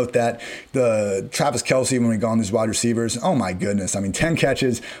just note that the Travis Kelce, when we go on these wide receivers, oh my goodness. 10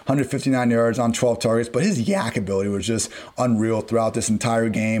 catches, 159 yards on 12 targets, but his yak ability was just unreal throughout this entire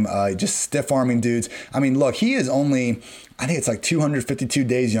game. Just stiff-arming dudes. Look, he is only, I think it's like 252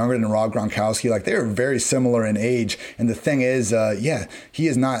 days younger than Rob Gronkowski. They're very similar in age. And the thing is, he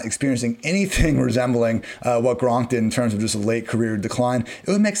is not experiencing anything resembling what Gronk did in terms of just a late career decline.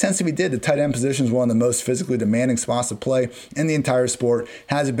 It would make sense if he did. The tight end position is one of the most physically demanding spots to play in the entire sport.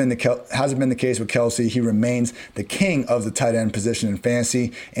 Hasn't been the case with Kelce. He remains the king of the tight end position in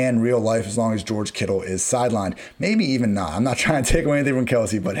fantasy and real life as long as George Kittle is sidelined. Maybe even not. I'm not trying to take away anything from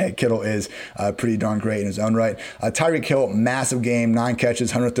Kelce, but hey, Kittle is pretty darn great in his own right. Tyreek Hill, massive game, 9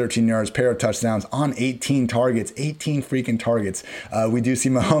 catches, 113 yards, pair of touchdowns on 18 targets, 18 freaking targets. We do see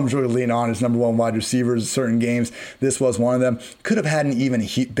Mahomes really lean on his number one wide receivers in certain games. This was one of them. Could have had an even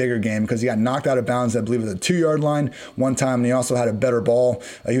bigger game because he got knocked out of bounds, I believe, at the 2-yard line one time, and he also had a better ball.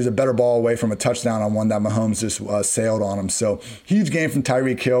 He was a better ball away from a touchdown on one that Mahomes just sailed on him. So huge game from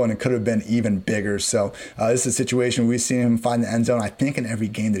Tyreek Hill, and it could have been even bigger. So this is a situation we've seen him find the end zone, I think, in every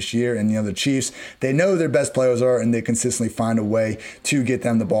game this year. And the Chiefs, they know who their best players are, and they consistently find a way to get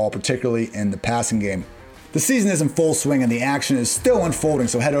them the ball, particularly in the passing game. The season is in full swing and the action is still unfolding,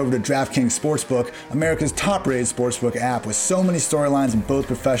 so head over to DraftKings Sportsbook, America's top-rated sportsbook app. With so many storylines in both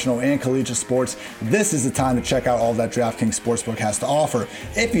professional and collegiate sports, this is the time to check out all that DraftKings Sportsbook has to offer.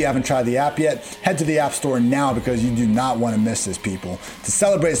 If you haven't tried the app yet, head to the App Store now because you do not want to miss this, people. To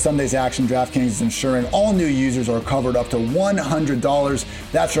celebrate Sunday's action, DraftKings is ensuring all new users are covered up to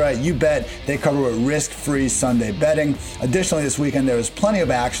 $100. That's right, you bet they cover with risk-free Sunday betting. Additionally, this weekend there is plenty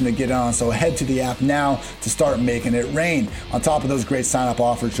of action to get on, so head to the app now to start making it rain. On top of those great sign-up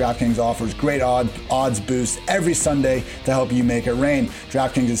offers, DraftKings offers great odds boosts every Sunday to help you make it rain.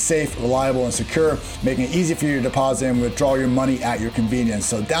 DraftKings is safe, reliable, and secure, making it easy for you to deposit and withdraw your money at your convenience.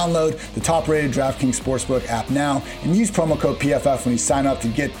 So download the top-rated DraftKings Sportsbook app now and use promo code PFF when you sign up to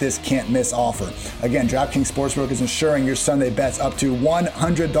get this can't-miss offer. Again, DraftKings Sportsbook is insuring your Sunday bets up to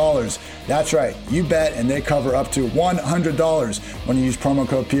 $100. That's right, you bet and they cover up to $100 when you use promo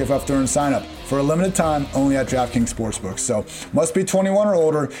code PFF during sign-up. For a limited time, only at DraftKings Sportsbook. So, must be 21 or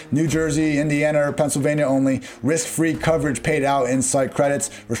older, New Jersey, Indiana, or Pennsylvania only. Risk-free coverage paid out in site credits.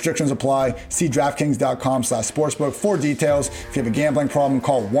 Restrictions apply. See DraftKings.com/sportsbook for details. If you have a gambling problem,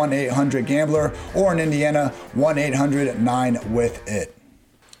 call 1-800-GAMBLER or in Indiana, 1-800-9-WITH-IT.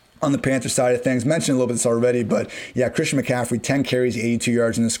 On the Panthers side of things, mentioned a little bit this already, but yeah, Christian McCaffrey, 10 carries, 82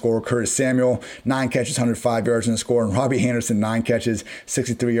 yards in the score. Curtis Samuel, 9 catches, 105 yards in the score. And Robbie Anderson, 9 catches,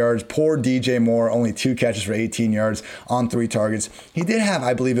 63 yards. Poor DJ Moore, only 2 catches for 18 yards on 3 targets. He did have,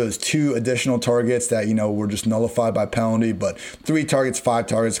 I believe it was 2 additional targets that, were just nullified by penalty, but 3 targets, 5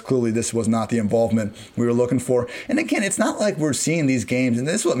 targets. Clearly, this was not the involvement we were looking for. And again, it's not like we're seeing these games, and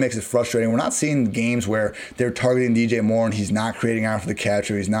this is what makes it frustrating. We're not seeing games where they're targeting DJ Moore and he's not creating after the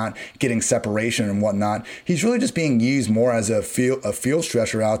catch or he's not getting separation and whatnot. He's really just being used more as a field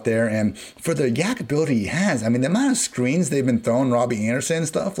stretcher out there. And for the yak ability he has, I mean, the amount of screens they've been throwing Robbie Anderson and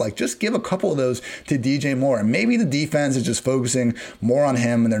stuff, like just give a couple of those to DJ Moore. And maybe the defense is just focusing more on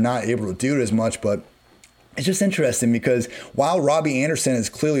him and they're not able to do it as much, but it's just interesting because while Robbie Anderson is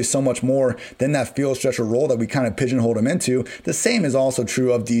clearly so much more than that field stretcher role that we kind of pigeonholed him into, the same is also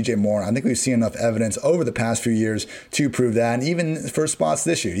true of DJ Moore. I think we've seen enough evidence over the past few years to prove that. And even for spots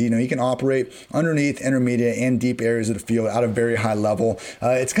this year, he can operate underneath, intermediate, and deep areas of the field at a very high level.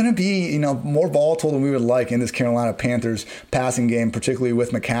 It's going to be, more volatile than we would like in this Carolina Panthers passing game, particularly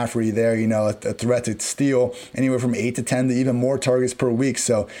with McCaffrey there, a threat to steal anywhere from 8 to 10 to even more targets per week.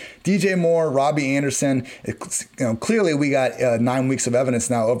 So DJ Moore, Robbie Anderson, clearly we got 9 weeks of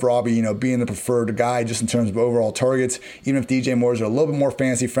evidence now of Robbie, being the preferred guy just in terms of overall targets. Even if DJ Moore's are a little bit more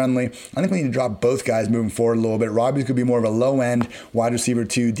fantasy friendly, I think we need to drop both guys moving forward a little bit. Robbie's could be more of a low end wide receiver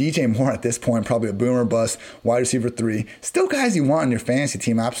 2. DJ Moore at this point, probably a boomer bust wide receiver 3. Still guys you want on your fantasy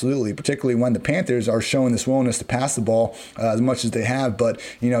team, absolutely, particularly when the Panthers are showing this willingness to pass the ball as much as they have. But,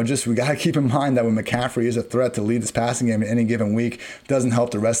 we got to keep in mind that when McCaffrey is a threat to lead this passing game in any given week, doesn't help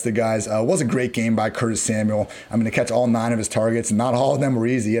the rest of the guys. It was a great game by Curtis Samuel. To catch all 9 of his targets, and not all of them were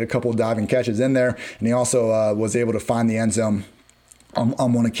easy. He had a couple of diving catches in there, and he also was able to find the end zone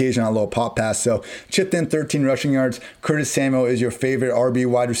on one occasion on a little pop pass. So chipped in 13 rushing yards. Curtis Samuel is your favorite RB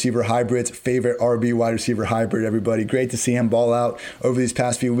wide receiver hybrid's favorite RB wide receiver hybrid, everybody. Great to see him ball out over these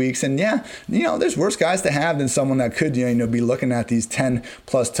past few weeks. And yeah, there's worse guys to have than someone that could, be looking at these 10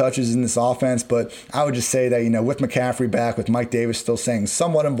 plus touches in this offense. But I would just say that, with McCaffrey back, with Mike Davis still staying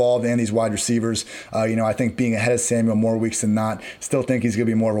somewhat involved and these wide receivers, I think being ahead of Samuel more weeks than not, still think he's going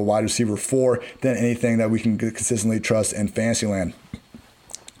to be more of a wide receiver 4 than anything that we can consistently trust in Fantasyland.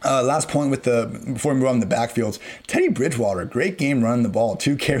 Last point before we move on to the backfields, Teddy Bridgewater, great game running the ball,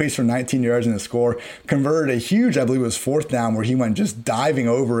 2 carries for 19 yards in the score, converted a huge, I believe it was 4th down where he went just diving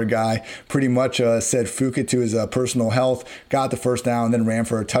over a guy, pretty much said fuck it to his personal health, got the first down, then ran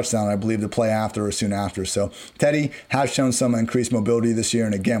for a touchdown, I believe the play after or soon after. So Teddy has shown some increased mobility this year,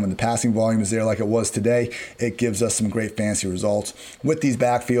 and again, when the passing volume is there like it was today, it gives us some great fantasy results. With these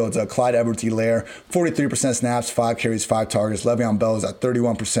backfields, Clyde Edwards-Helaire, 43% snaps, 5 carries, 5 targets. Le'Veon Bell is at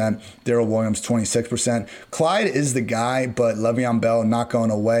 31%. Darrell Williams, 26%. Clyde is the guy, but Le'Veon Bell not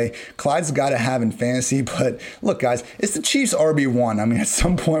going away. Clyde's the guy to have in fantasy, but look, guys, it's the Chiefs' RB1. At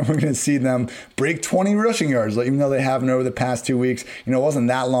some point, we're going to see them break 20 rushing yards, even though they haven't over the past 2 weeks. It wasn't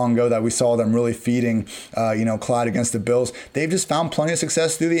that long ago that we saw them really feeding, Clyde against the Bills. They've just found plenty of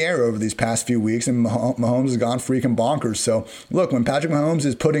success through the air over these past few weeks, and Mahomes has gone freaking bonkers. So, look, when Patrick Mahomes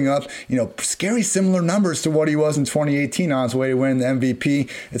is putting up, scary similar numbers to what he was in 2018 on his way to win the MVP,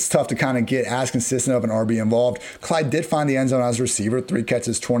 it's tough to kind of get as consistent of an RB involved. Clyde did find the end zone as a receiver, 3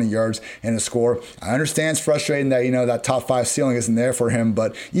 catches, 20 yards, and a score. I understand it's frustrating that, that top 5 ceiling isn't there for him,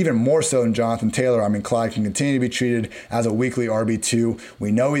 but even more so than Jonathan Taylor, Clyde can continue to be treated as a weekly RB2.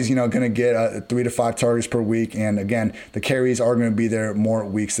 We know he's, going to get 3 to 5 targets per week, and again, the carries are going to be there more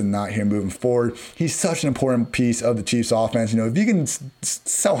weeks than not here moving forward. He's such an important piece of the Chiefs offense. If you can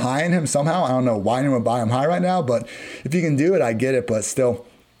sell high in him somehow, I don't know why anyone would buy him high right now, but if you can do it, I get it, but still,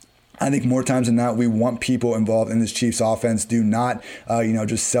 I think more times than not, we want people involved in this Chiefs offense. Do not,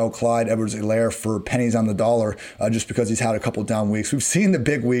 just sell Clyde Edwards-Helaire for pennies on the dollar just because he's had a couple down weeks. We've seen the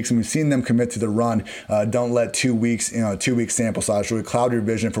big weeks and we've seen them commit to the run. Don't let 2 weeks, 2 week sample size really cloud your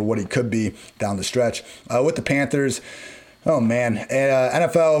vision for what he could be down the stretch. With the Panthers, oh man, an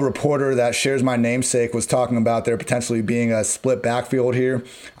NFL reporter that shares my namesake was talking about there potentially being a split backfield here.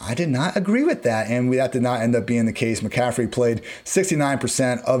 I did not agree with that, and that did not end up being the case. McCaffrey played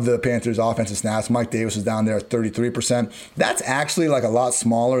 69% of the Panthers' offensive snaps. Mike Davis was down there at 33%. That's actually like a lot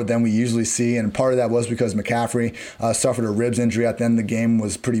smaller than we usually see, and part of that was because McCaffrey suffered a ribs injury at the end of the game,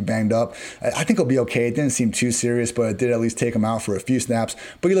 was pretty banged up. I think he'll be okay. It didn't seem too serious, but it did at least take him out for a few snaps.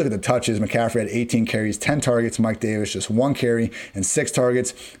 But you look at the touches, McCaffrey had 18 carries, 10 targets. Mike Davis just 1 carry and 6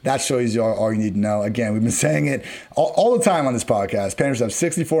 targets. That shows you all you need to know. Again, we've been saying it all the time on this podcast. Panthers have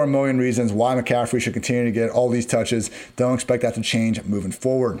 64 million reasons why McCaffrey should continue to get all these touches. Don't expect that to change moving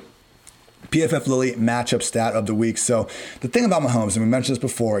forward. PFF Lilly matchup stat of the week. So the thing about Mahomes, and we mentioned this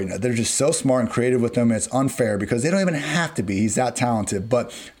before, they're just so smart and creative with him. And it's unfair because they don't even have to be. He's that talented.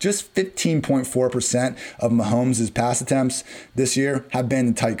 But just 15.4% of Mahomes' pass attempts this year have been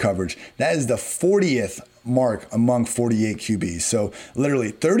in tight coverage. That is the 40th mark among 48 QBs. So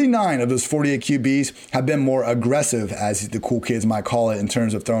literally 39 of those 48 QBs have been more aggressive, as the cool kids might call it, in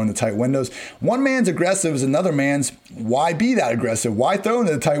terms of throwing the tight windows. One man's aggressive is another man's why be that aggressive? Why throw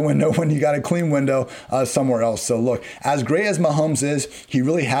into the tight window when you got a clean window somewhere else? So look, as great as Mahomes is, he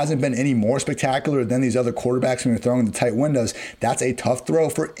really hasn't been any more spectacular than these other quarterbacks when you're throwing the tight windows. That's a tough throw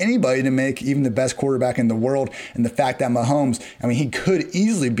for anybody to make, even the best quarterback in the world. And the fact that Mahomes, he could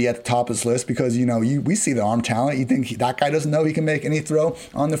easily be at the top of this list because, we see the arm talent. You think that guy doesn't know he can make any throw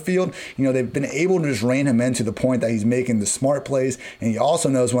on the field? They've been able to just rein him in to the point that he's making the smart plays, and he also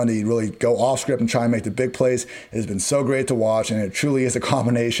knows when to really go off script and try and make the big plays. It has been so great to watch, and it truly is a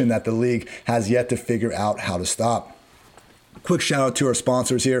combination that the league has yet to figure out how to stop. Quick shout out to our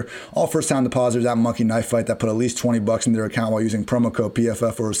sponsors here. All first time depositors at Monkey Knife Fight that put at least $20 in their account while using promo code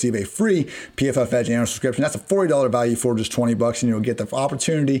PFF will receive a free PFF Edge annual subscription. That's a $40 value for just $20, and you'll get the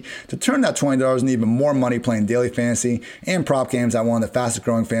opportunity to turn that $20 into even more money playing daily fantasy and prop games at one of the fastest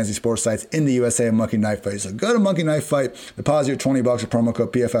growing fantasy sports sites in the USA, Monkey Knife Fight. So go to Monkey Knife Fight, deposit your $20 with promo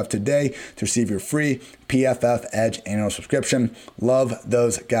code PFF today to receive your free PFF Edge annual subscription. Love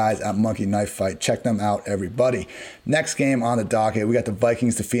those guys at Monkey Knife Fight. Check them out, everybody. Next game on the docket, we got the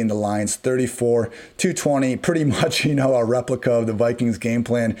Vikings defeating the Lions 34-20. Pretty much, a replica of the Vikings game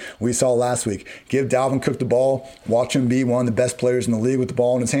plan we saw last week. Give Dalvin Cook the ball, watch him be one of the best players in the league with the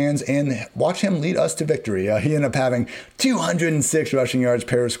ball in his hands, and watch him lead us to victory. He ended up having 206 rushing yards,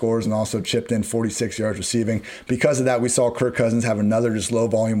 pair of scores, and also chipped in 46 yards receiving. Because of that, we saw Kirk Cousins have another just low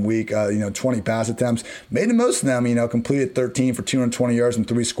volume week, 20 pass attempts. Made the most of them, completed 13 for 220 yards and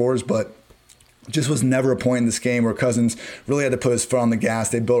 3 scores, but just was never a point in this game where Cousins really had to put his foot on the gas.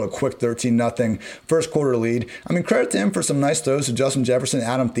 They built a quick 13-0 first quarter lead. Credit to him for some nice throws to Justin Jefferson,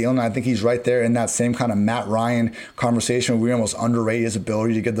 Adam Thielen. I think he's right there in that same kind of Matt Ryan conversation where we almost underrate his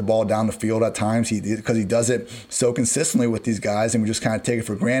ability to get the ball down the field at times because he does it so consistently with these guys, and we just kind of take it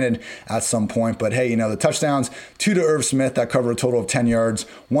for granted at some point. But hey, the touchdowns, 2 to Irv Smith that covered a total of 10 yards,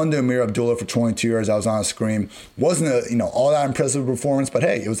 1 to Amir Abdullah for 22 yards. I was on a screen. Wasn't all that impressive performance, but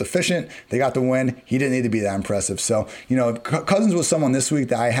hey, it was efficient. They got the win. He didn't need to be that impressive. So, Cousins was someone this week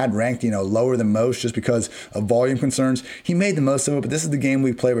that I had ranked, lower than most just because of volume concerns. He made the most of it, but this is the game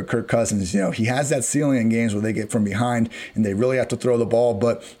we play with Kirk Cousins. He has that ceiling in games where they get from behind and they really have to throw the ball,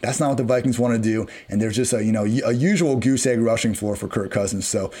 but that's not what the Vikings want to do. And there's just a usual goose egg rushing floor for Kirk Cousins.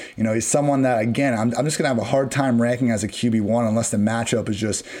 So, he's someone that, again, I'm just going to have a hard time ranking as a QB1 unless the matchup is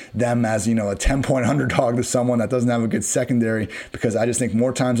just them as, a 10-point underdog to someone that doesn't have a good secondary, because I just think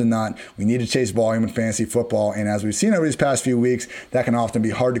more times than not, we need to chase volume in fantasy football, and as we've seen over these past few weeks, that can often be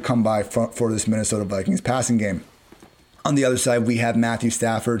hard to come by for this Minnesota Vikings passing game. On the other side, we have Matthew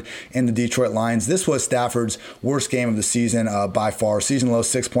Stafford and the Detroit Lions. This was Stafford's worst game of the season by far. Season low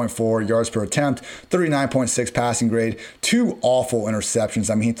 6.4 yards per attempt, 39.6 passing grade, 2 awful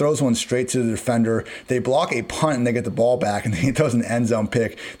interceptions. He throws one straight to the defender. They block a punt and they get the ball back, and then he throws an end zone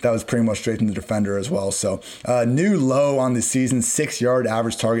pick that was pretty much straight from the defender as well. So new low on the season, 6-yard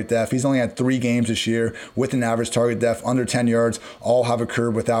average target depth. He's only had 3 games this year with an average target depth under 10 yards. All have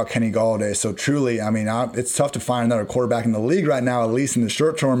occurred without Kenny Golladay. So truly, it's tough to find another quarterback in the league right now, at least in the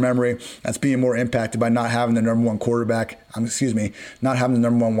short-term memory, that's being more impacted by not having the number 1 quarterback not having the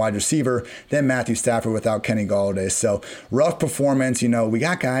number one wide receiver, then Matthew Stafford without Kenny Golladay. So rough performance. We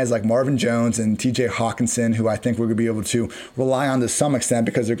got guys like Marvin Jones and TJ Hawkinson, who I think we're going to be able to rely on to some extent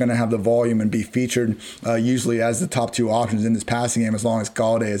because they're going to have the volume and be featured usually as the top two options in this passing game as long as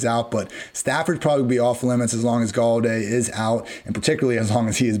Golladay is out. But Stafford probably be off limits as long as Golladay is out, and particularly as long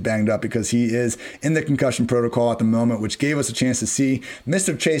as he is banged up, because he is in the concussion protocol at the moment, which gave us a chance to see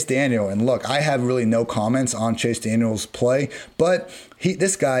Mr. Chase Daniel. And look, I have really no comments on Chase Daniel's play, but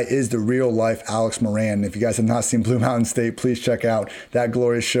this guy is the real life Alex Moran. If you guys have not seen Blue Mountain State, please check out that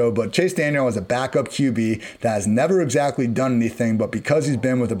glorious show. But Chase Daniel is a backup QB that has never exactly done anything, but because he's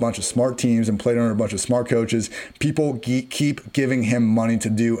been with a bunch of smart teams and played under a bunch of smart coaches, people keep giving him money to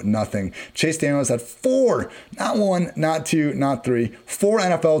do nothing. Chase Daniel has had 4, not 1, not 2, not 3, 4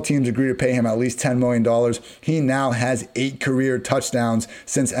 NFL teams agree to pay him at least $10 million. He now has 8 career touchdowns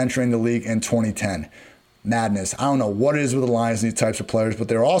since entering the league in 2010. Madness. I don't know what it is with the Lions and these types of players, but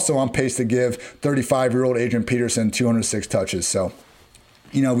they're also on pace to give 35-year-old Adrian Peterson 206 touches. So,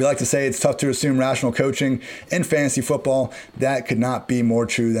 we like to say it's tough to assume rational coaching in fantasy football. That could not be more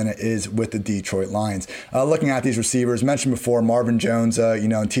true than it is with the Detroit Lions. Looking at these receivers, mentioned before, Marvin Jones,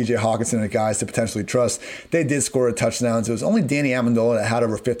 and TJ Hawkinson are guys to potentially trust. They did score a touchdown. So it was only Danny Amendola that had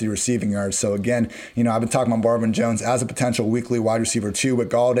over 50 receiving yards. So again, I've been talking about Marvin Jones as a potential weekly wide receiver 2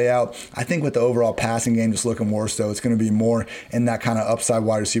 with Golladay out. I think with the overall passing game just looking worse, though, it's going to be more in that kind of upside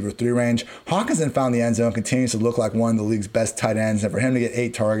wide receiver 3 range. Hawkinson found the end zone, continues to look like one of the league's best tight ends. And for him to get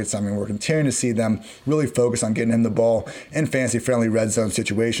 8 targets, we're continuing to see them really focus on getting him the ball in fantasy-friendly red zone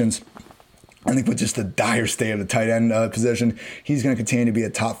situations. I think with just the dire state of the tight end position, he's going to continue to be a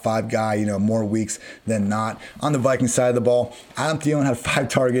top 5 guy, more weeks than not. On the Vikings side of the ball, Adam Thielen had 5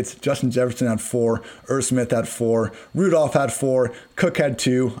 targets, Justin Jefferson had 4, Irv Smith had 4, Rudolph had 4, Cook had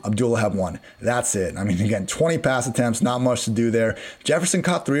 2, Abdullah had 1. That's it. Again, 20 pass attempts, not much to do there. Jefferson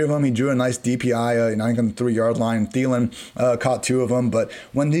caught 3 of them. He drew a nice DPI, I think on the 3-yard line. Thielen caught 2 of them. But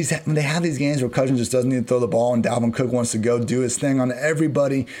when they have these games where Cousins just doesn't need to throw the ball and Dalvin Cook wants to go do his thing on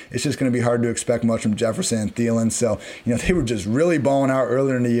everybody, it's just going to be hard to expect much from Jefferson and Thielen. So, they were just really balling out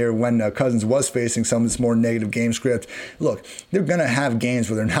earlier in the year when Cousins was facing some of this more negative game script. Look, they're going to have games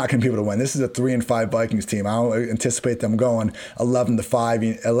where they're not going to be able to win. This is a 3-5 Vikings team. I don't anticipate them going 11-5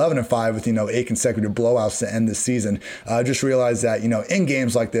 with, 8 consecutive blowouts to end this season. Just realize that, in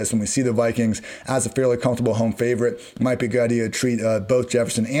games like this, when we see the Vikings as a fairly comfortable home favorite, it might be a good idea to treat both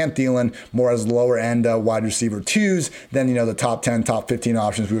Jefferson and Thielen more as lower end wide receiver 2s than, the top 10, top 15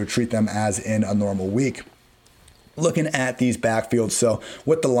 options we would treat them as in a normal week. Looking at these backfields, so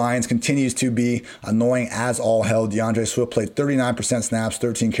with the Lions continues to be annoying as all hell. DeAndre Swift played 39% snaps,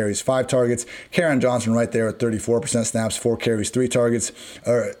 13 carries, 5 targets. Kerryon Johnson right there at 34% snaps, 4 carries, 3 targets.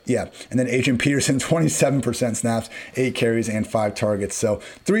 And then Adrian Peterson, 27% snaps, 8 carries, and 5 targets. So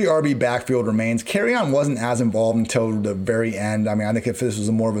 3 RB backfield remains. Kerryon wasn't as involved until the very end. I think if this was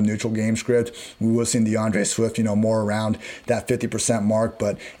a more of a neutral game script, we would have seen DeAndre Swift, more around that 50% mark.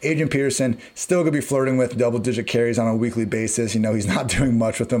 But Adrian Peterson still going to be flirting with double-digit carries on a weekly basis. He's not doing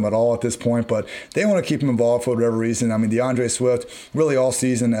much with them at all at this point, but they want to keep him involved for whatever reason. DeAndre Swift really all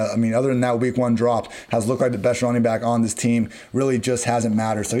season, other than that week 1 drop, has looked like the best running back on this team. Really just hasn't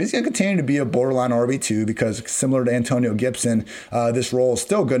mattered. So he's going to continue to be a borderline RB2 because similar to Antonio Gibson, this role is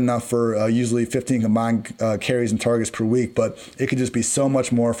still good enough for usually 15 combined carries and targets per week, but it could just be so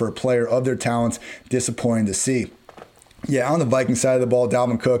much more for a player of their talents. Disappointing to see. Yeah, on the Vikings side of the ball,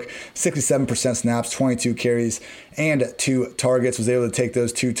 Dalvin Cook, 67% snaps, 22 carries, and 2 targets. Was able to take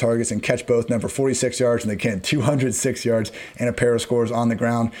those 2 targets and catch both of them for 46 yards, and again, 206 yards and a pair of scores on the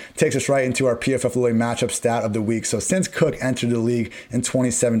ground. Takes us right into our PFF Lily matchup stat of the week. So since Cook entered the league in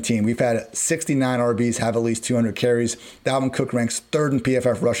 2017, we've had 69 RBs have at least 200 carries. Dalvin Cook ranks 3rd in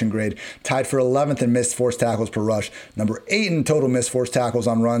PFF rushing grade, tied for 11th in missed forced tackles per rush, number 8 in total missed forced tackles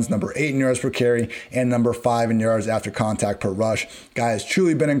on runs, number 8 in yards per carry, and number 5 in yards after contact per rush. Guy has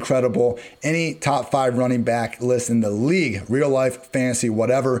truly been incredible. Any top 5 running back list in the league, real life, fantasy,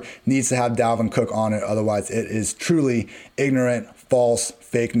 whatever, needs to have Dalvin Cook on it. Otherwise, it is truly ignorant, false,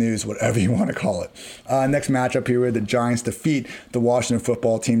 fake news, whatever you want to call it. Next matchup here, where the Giants defeat the Washington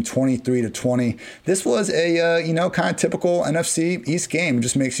football team 23-20. This was a kind of typical NFC East game. It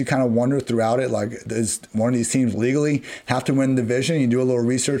just makes you kind of wonder throughout it, like, does one of these teams legally have to win the division? You do a little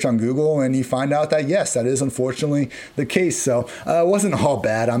research on Google and you find out that yes, that is unfortunately the case. So it wasn't all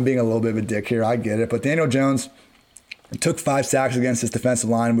bad. I'm being a little bit of a dick here. I get it. But Daniel Jones, Took 5 sacks against his defensive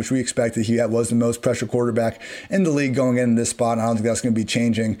line, which we expected. He was the most pressure quarterback in the league going into this spot. And I don't think that's going to be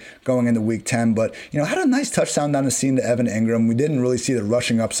changing going into week 10. But, had a nice touchdown down the seam to Evan Ingram. We didn't really see the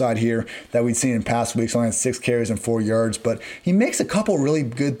rushing upside here that we'd seen in past weeks. Only had 6 carries and 4 yards. But he makes a couple really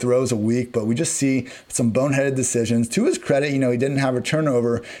good throws a week. But we just see some boneheaded decisions. To his credit, he didn't have a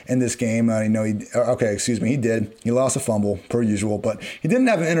turnover in this game. He did. He lost a fumble, per usual. But he didn't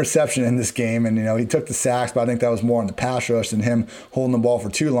have an interception in this game. And, he took the sacks. But I think that was more on the pass rush than him holding the ball for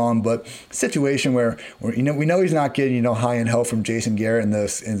too long. But a situation where we know he's not getting high-end help from Jason Garrett and the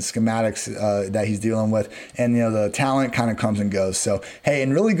schematics that he's dealing with, and the talent kind of comes and goes. So hey,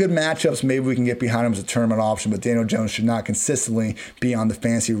 in really good matchups, maybe we can get behind him as a tournament option. But Daniel Jones should not consistently be on the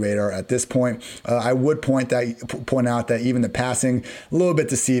fantasy radar at this point. I would point out that even the passing a little bit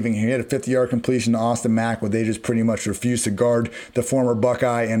deceiving. He had a 50-yard completion to Austin Mack, where they just pretty much refused to guard the former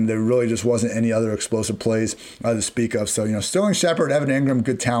Buckeye, and there really just wasn't any other explosive plays to speak of. So, Sterling Shepard, Evan Ingram,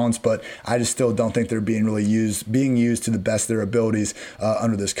 good talents, but I just still don't think they're being used to the best of their abilities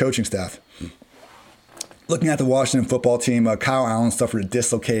under this coaching staff. Looking at the Washington football team, Kyle Allen suffered a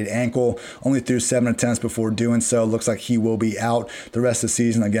dislocated ankle, only threw 7 attempts before doing so. Looks like he will be out the rest of the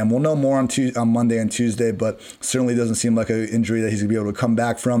season. Again, we'll know more on Monday and Tuesday, but certainly doesn't seem like an injury that he's going to be able to come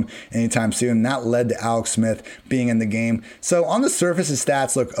back from anytime soon. And that led to Alex Smith being in the game. So on the surface, his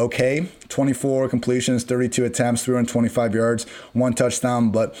stats look okay. 24 completions, 32 attempts, 325 yards, 1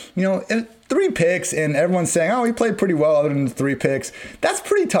 touchdown. But, 3 picks, and everyone's saying, he played pretty well other than the 3 picks. That's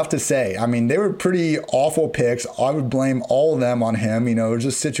pretty tough to say. I mean, they were pretty awful picks. I would blame all of them on him. It was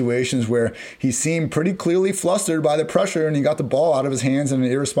just situations where he seemed pretty clearly flustered by the pressure, and he got the ball out of his hands in an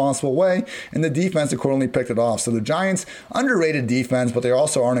irresponsible way, and the defense accordingly picked it off. So the Giants, underrated defense, but they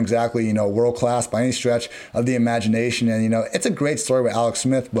also aren't exactly, world-class by any stretch of the imagination. And, it's a great story with Alex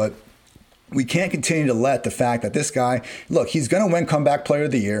Smith, but we can't continue to let the fact that this guy, look, he's going to win comeback player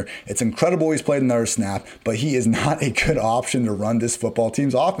of the year. It's incredible he's played another snap, but he is not a good option to run this football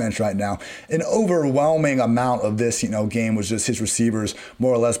team's offense right now. An overwhelming amount of this, game was just his receivers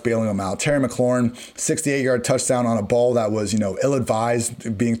more or less bailing him out. Terry McLaurin, 68-yard touchdown on a ball that was,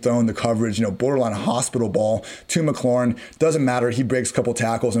 ill-advised, being thrown to coverage, borderline hospital ball to McLaurin. Doesn't matter. He breaks a couple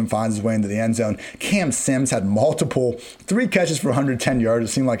tackles and finds his way into the end zone. Cam Sims had 3 catches for 110 yards.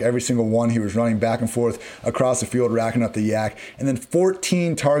 It seemed like every single one he was running back and forth across the field, racking up the yak. And then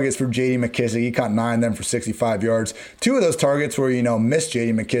 14 targets for J.D. McKissic. He caught 9 of them for 65 yards. 2 of those targets were, missed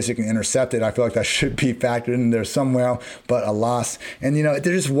J.D. McKissic and intercepted. I feel like that should be factored in there somewhere, but a loss. And, there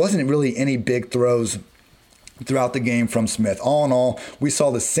just wasn't really any big throws throughout the game from Smith. All in all, we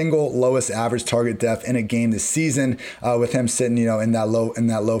saw the single lowest average target depth in a game this season, with him sitting, in that low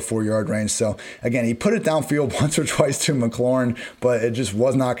 4-yard range. So again, he put it downfield once or twice to McLaurin, but it just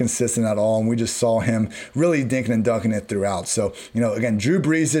was not consistent at all. And we just saw him really dinking and dunking it throughout. So, again, Drew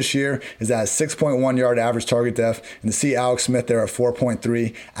Brees this year is at a 6.1 yard average target depth, and to see Alex Smith there at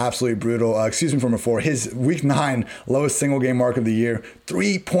 4.3, absolutely brutal. From before his week 9 lowest single game mark of the year,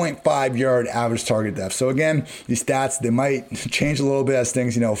 3.5 yard average target depth. So again, these stats, they might change a little bit as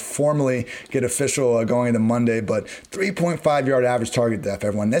things, formally get official going into Monday, but 3.5 yard average target depth,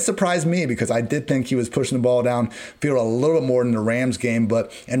 everyone. That surprised me because I did think he was pushing the ball downfield a little bit more than the Rams game,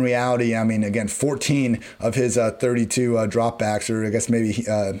 but in reality, again, 14 of his 32 dropbacks, or I guess maybe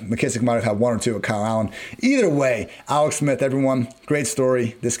McKissic might have had 1 or 2 with Kyle Allen. Either way, Alex Smith, everyone, great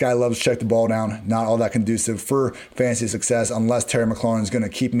story. This guy loves to check the ball down. Not all that conducive for fantasy success unless Terry McLaurin is going to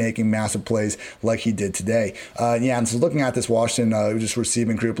keep making massive plays like he did today. And so looking at this Washington just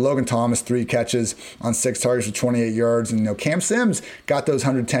receiving group, Logan Thomas, 3 catches on 6 targets for 28 yards. And, Cam Sims got those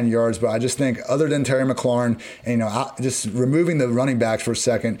 110 yards. But I just think other than Terry McLaurin, and, just removing the running backs for a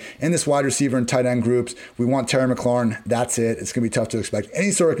second, in this wide receiver and tight end groups, we want Terry McLaurin. That's it. It's going to be tough to expect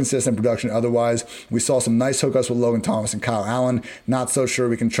any sort of consistent production otherwise. We saw some nice hookups with Logan Thomas and Kyle Allen. Not so sure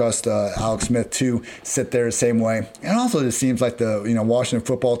we can trust Alex Smith to sit there the same way. And also it seems like the Washington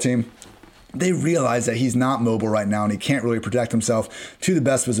football team, they realize that he's not mobile right now and he can't really protect himself to the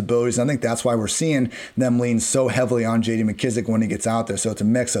best of his abilities. And I think that's why we're seeing them lean so heavily on J.D. McKissic when he gets out there. So it's a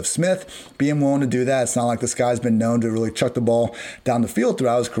mix of Smith being willing to do that. It's not like this guy's been known to really chuck the ball down the field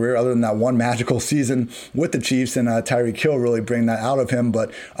throughout his career, other than that one magical season with the Chiefs, and Tyreek Hill really bring that out of him.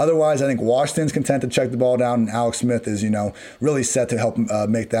 But otherwise, I think Washington's content to check the ball down, and Alex Smith is, really set to help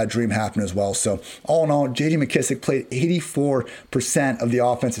make that dream happen as well. So all in all, J.D. McKissic played 84% of the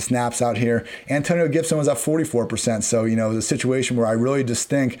offensive snaps out here. Antonio Gibson was at 44%. So, the situation where I really just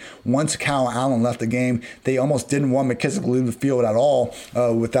think once Kyle Allen left the game, they almost didn't want McKissic to leave the field at all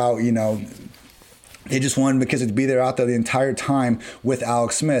without, They just wanted McKissic to be there out there the entire time with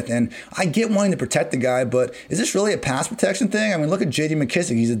Alex Smith. And I get wanting to protect the guy, but is this really a pass protection thing? I mean, look at J.D.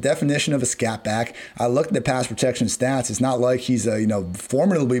 McKissic. He's a definition of a scat back. I look at the pass protection stats. It's not like he's,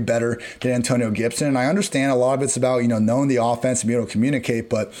 formidably better than Antonio Gibson. And I understand a lot of it's about, knowing the offense and being able to communicate.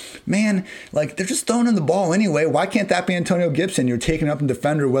 But, man, they're just throwing him the ball anyway. Why can't that be Antonio Gibson? You're taking up the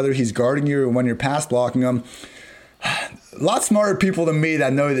defender, whether he's guarding you or when you're pass blocking him. A lot smarter people than me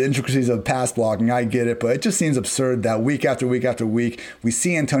that know the intricacies of pass blocking. I get it, but it just seems absurd that week after week after week, we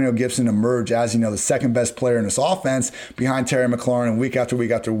see Antonio Gibson emerge as, the second best player in this offense behind Terry McLaurin, and week after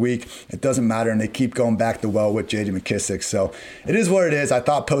week after week, it doesn't matter, and they keep going back the well with J.D. McKissic. So it is what it is. I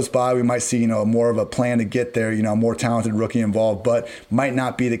thought post-bye we might see, more of a plan to get there, a more talented rookie involved, but might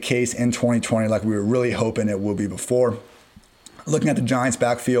not be the case in 2020 like we were really hoping it will be before. Looking at the Giants'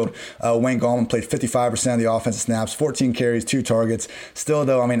 backfield, Wayne Gallman played 55% of the offensive snaps, 14 carries, 2 targets. Still,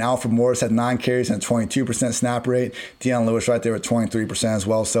 though, Alfred Morris had 9 carries and a 22% snap rate. Dion Lewis right there at 23% as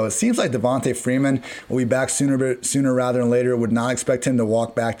well. So it seems like Devontae Freeman will be back sooner rather than later. Would not expect him to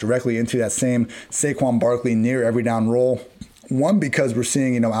walk back directly into that same Saquon Barkley near every down role. One, because we're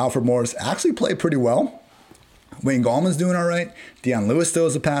seeing, Alfred Morris actually play pretty well. Wayne Gallman's doing all right. Dion Lewis still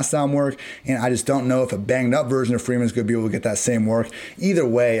has a pass down work. And I just don't know if a banged up version of Freeman's going to be able to get that same work. Either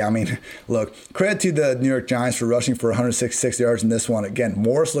way, look, credit to the New York Giants for rushing for 166 yards in this one. Again,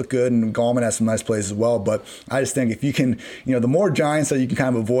 Morris looked good and Gallman has some nice plays as well. But I just think if you can, the more Giants that you can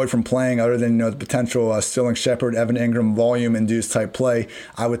kind of avoid from playing other than, the potential Sterling Shepard, Evan Ingram volume-induced type play,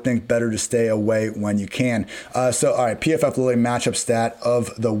 I would think better to stay away when you can. All right, PFF Lily matchup stat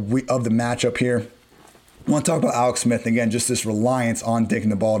of the matchup here. I want to talk about Alex Smith. Again, just this reliance on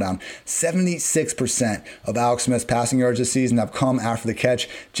digging the ball down. 76% of Alex Smith's passing yards this season have come after the catch.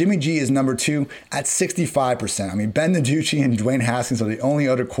 Jimmy G is number 2 at 65%. Ben DiNucci and Dwayne Haskins are the only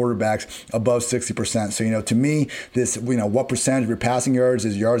other quarterbacks above 60%. So, to me, this, what percentage of your passing yards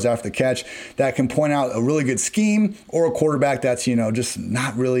is yards after the catch, that can point out a really good scheme or a quarterback that's, just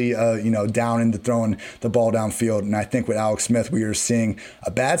not really, down into throwing the ball downfield. And I think with Alex Smith, we are seeing a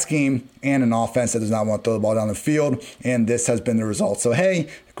bad scheme and an offense that does not want to throw the ball down the field, and this has been the result. So, hey,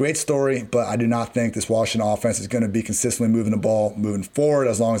 great story, but I do not think this Washington offense is going to be consistently moving the ball moving forward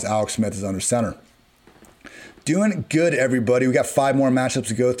as long as Alex Smith is under center. Doing good, everybody. We got 5 more matchups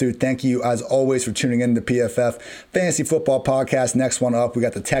to go through. Thank you, as always, for tuning in to PFF Fantasy Football Podcast. Next one up, we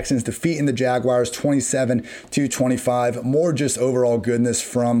got the Texans defeating the Jaguars 27-25. More just overall goodness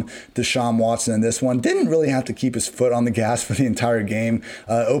from Deshaun Watson in this one. Didn't really have to keep his foot on the gas for the entire game.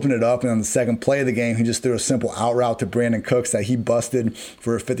 Opened it up, and on the second play of the game, he just threw a simple out route to Brandon Cooks that he busted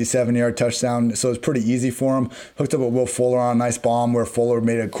for a 57-yard touchdown. So it was pretty easy for him. Hooked up with Will Fuller on a nice bomb where Fuller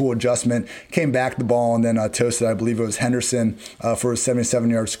made a cool adjustment, came back the ball, and then toasted, I believe it was Henderson, for a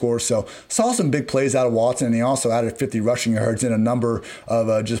 77-yard score. So saw some big plays out of Watson, and he also added 50 rushing yards in a number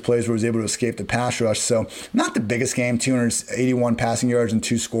of just plays where he was able to escape the pass rush. So not the biggest game, 281 passing yards and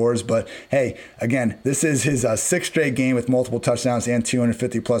 2 scores. But hey, again, this is his 6th straight game with multiple touchdowns and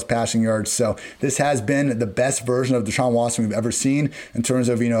 250-plus passing yards. So this has been the best version of Deshaun Watson we've ever seen in terms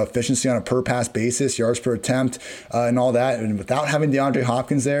of, efficiency on a per-pass basis, yards per attempt, and all that. And without having DeAndre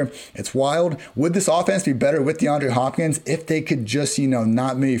Hopkins there, it's wild. Would this offense be better with DeAndre Hopkins if they could just,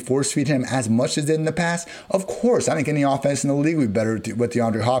 not maybe force feed him as much as they did in the past? Of course, I think any offense in the league would be better with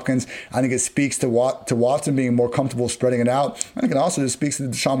DeAndre Hopkins. I think it speaks to Watson being more comfortable spreading it out. I think it also just speaks to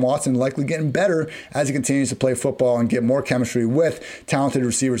Deshaun Watson likely getting better as he continues to play football and get more chemistry with talented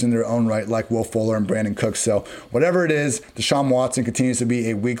receivers in their own right, like Will Fuller and Brandon Cooks. So whatever it is, Deshaun Watson continues to be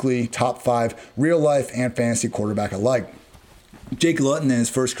a weekly top 5 real life and fantasy quarterback alike. Jake Luton in his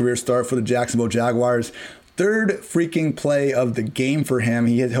first career start for the Jacksonville Jaguars. 3rd freaking play of the game for him.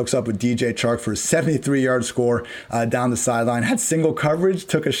 He hooks up with DJ Chark for a 73-yard score down the sideline. Had single coverage,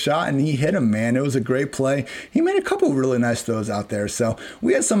 took a shot, and he hit him, man. It was a great play. He made a couple really nice throws out there. So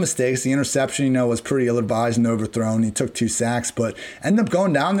we had some mistakes. The interception, was pretty ill-advised and overthrown. He took 2 sacks, but ended up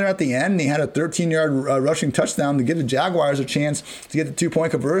going down there at the end. And he had a 13-yard rushing touchdown to give the Jaguars a chance to get the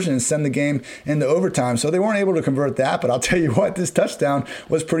 2-point conversion and send the game into overtime. So they weren't able to convert that, but I'll tell you what, this touchdown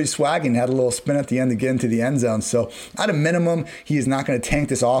was pretty swagging. Had a little spin at the end to get into the end zone. So at a minimum, he is not going to tank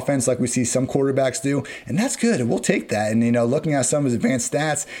this offense like we see some quarterbacks do, and that's good. And we'll take that. And looking at some of his advanced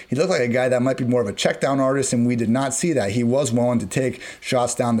stats, he looked like a guy that might be more of a check down artist, and we did not see that. He was willing to take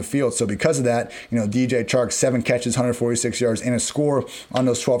shots down the field. So because of that, DJ Chark, 7 catches, 146 yards, and a score on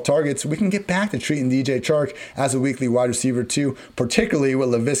those 12 targets. We can get back to treating DJ Chark as a weekly wide receiver too, particularly with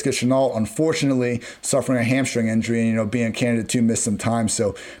Laviska Shenault, unfortunately suffering a hamstring injury and being a candidate to miss some time.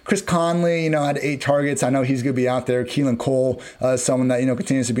 So Chris Conley, had 8 targets. I know he's going to be out there. Keelan Cole, someone that,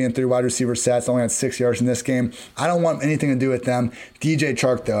 continues to be in 3 wide receiver sets, only had 6 yards in this game. I don't want anything to do with them. DJ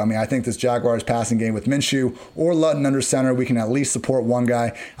Chark, though, I think this Jaguars passing game with Minshew or Lutton under center, we can at least support one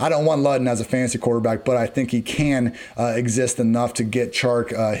guy. I don't want Lutton as a fantasy quarterback, but I think he can exist enough to get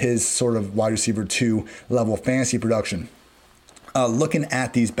Chark his sort of wide receiver 2 level fantasy production. Looking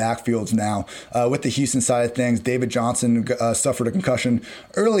at these backfields now, with the Houston side of things, David Johnson suffered a concussion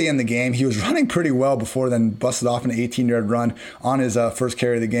early in the game. He was running pretty well before then busted off an 18-yard run on his first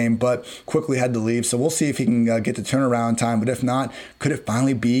carry of the game, but quickly had to leave. So we'll see if he can get the turnaround time. But if not, could it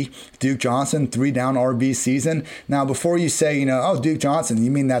finally be Duke Johnson, 3-down RB season? Now, before you say, oh, Duke Johnson,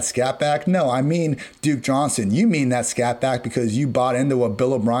 you mean that scat back? No, I mean Duke Johnson. You mean that scat back because you bought into what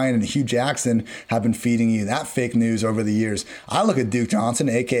Bill O'Brien and Hugh Jackson have been feeding you, that fake news over the years. I look at Duke Johnson,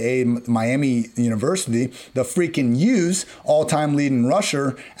 a.k.a. Miami University, the freaking U's all-time leading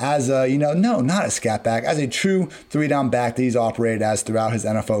rusher as no, not a scat back, as a true 3-down back that he's operated as throughout his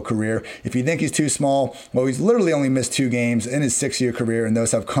NFL career. If you think he's too small, well, he's literally only missed 2 games in his 6-year career, and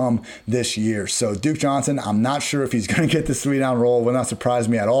those have come this year. So Duke Johnson, I'm not sure if he's going to get this 3-down role. It would not surprise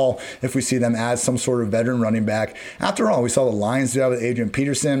me at all if we see them add some sort of veteran running back. After all, we saw the Lions do that with Adrian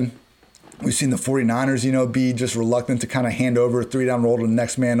Peterson. We've seen the 49ers, be just reluctant to kind of hand over a 3-down role to the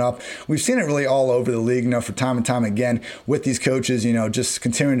next man up. We've seen it really all over the league, for time and time again with these coaches, just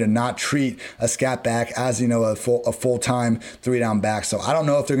continuing to not treat a scat back as, a full-time 3-down back. So I don't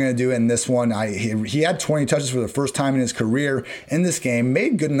know if they're going to do it in this one. He had 20 touches for the first time in his career in this game,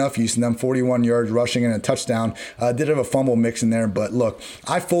 made good enough use of them, 41 yards rushing and a touchdown. Did have a fumble mix in there, but look,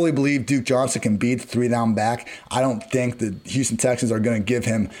 I fully believe Duke Johnson can be the 3-down back. I don't think the Houston Texans are going to give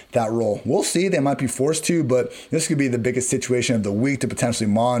him that role. We'll see. They might be forced to, but this could be the biggest situation of the week to potentially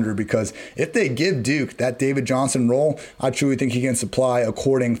monitor, because if they give Duke that David Johnson role, I truly think he can supply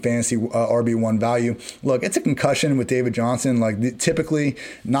according fantasy RB1 value. Look, it's a concussion with David Johnson. Typically,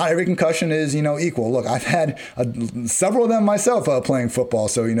 not every concussion is, equal. Look, I've had several of them myself playing football,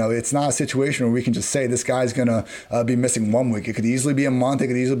 so, it's not a situation where we can just say this guy's going to be missing 1 week. It could easily be a month. It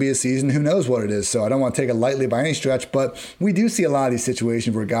could easily be a season. Who knows what it is? So I don't want to take it lightly by any stretch, but we do see a lot of these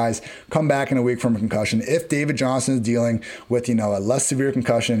situations where guys come back in a week from a concussion. If David Johnson is dealing with, a less severe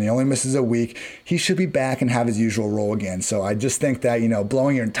concussion and he only misses a week, he should be back and have his usual role again. So I just think that,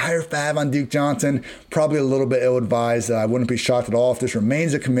 blowing your entire fab on Duke Johnson, probably a little bit ill-advised. I wouldn't be shocked at all if this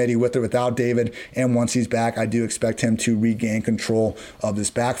remains a committee with or without David. And once he's back, I do expect him to regain control of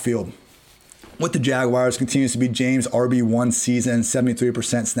this backfield. With the Jaguars, continues to be James RB1 season,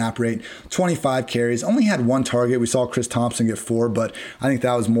 73% snap rate, 25 carries, only had 1 target. We saw Chris Thompson get 4, but I think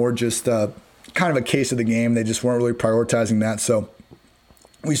that was more just kind of a case of the game. They just weren't really prioritizing that. So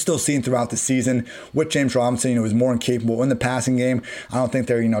we've still seen throughout the season with James Robinson, was more incapable in the passing game. I don't think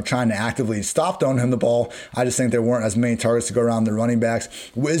they're, trying to actively stop throwing him the ball. I just think there weren't as many targets to go around the running backs.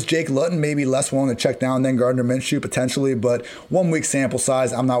 Is Jake Luton maybe less willing to check down than Gardner Minshew potentially? But 1 week sample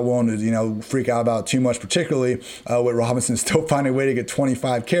size, I'm not willing to, freak out about too much, particularly with Robinson still finding a way to get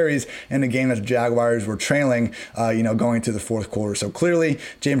 25 carries in a game that the Jaguars were trailing, going into the fourth quarter. So clearly,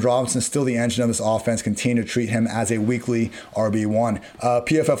 James Robinson is still the engine of this offense. Continue to treat him as a weekly RB1.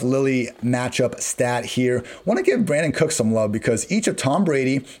 PFF Lilly matchup stat here. Want to give Brandon Cooks some love because each of Tom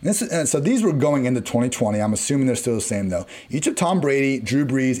Brady, so these were going into 2020. I'm assuming they're still the same though. Each of Tom Brady, Drew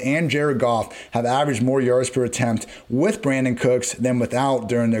Brees, and Jared Goff have averaged more yards per attempt with Brandon Cooks than without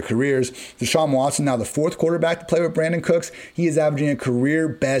during their careers. Deshaun Watson, now the 4th quarterback to play with Brandon Cooks, he is averaging a career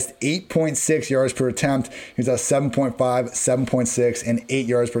best 8.6 yards per attempt. He's at 7.5, 7.6, and 8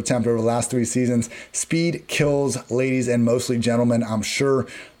 yards per attempt over the last 3 seasons. Speed kills, ladies and mostly gentlemen, I'm sure.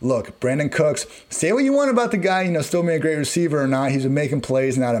 Look, Brandon Cooks, say what you want about the guy, still being a great receiver or not. He's been making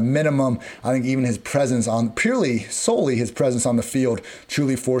plays, and at a minimum, I think even his presence solely his presence on the field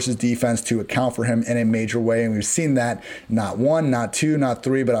truly forces defense to account for him in a major way. And we've seen that not 1, not 2, not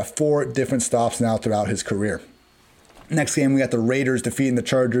 3, but at 4 different stops now throughout his career. Next game, we got the Raiders defeating the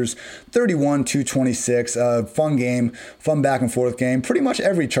Chargers 31-26. Fun game, fun back and forth game. Pretty much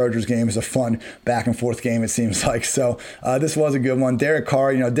every Chargers game is a fun back and forth game, it seems like. So this was a good one. Derek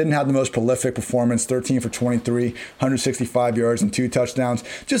Carr, didn't have the most prolific performance, 13 for 23, 165 yards and 2 touchdowns.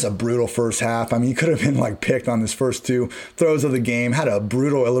 Just a brutal first half. He could have been picked on his first 2 throws of the game. Had a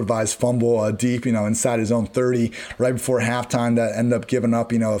brutal ill-advised fumble deep, inside his own 30 right before halftime that ended up giving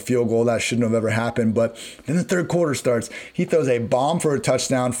up, a field goal that shouldn't have ever happened. But then the third quarter started. starts. He throws a bomb for a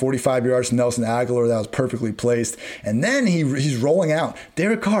touchdown, 45 yards to Nelson Aguilar. That was perfectly placed. And then he's rolling out.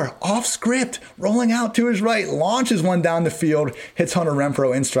 Derek Carr, off script, rolling out to his right, launches one down the field, hits Hunter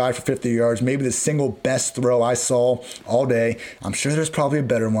Renfrow in stride for 50 yards. Maybe the single best throw I saw all day. I'm sure there's probably a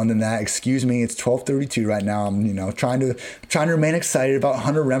better one than that. Excuse me, it's 12:32 right now. I'm trying to remain excited about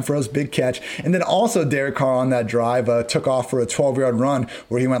Hunter Renfrow's big catch. And then also Derek Carr on that drive took off for a 12-yard run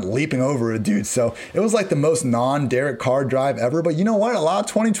where he went leaping over a dude. So it was like the most non-Derek Carr drive ever. But you know what? A lot of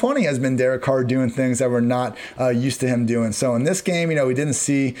 2020 has been Derek Carr doing things that we're not used to him doing. So in this game, we didn't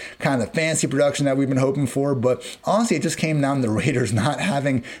see kind of the fancy production that we've been hoping for. But honestly, it just came down to the Raiders not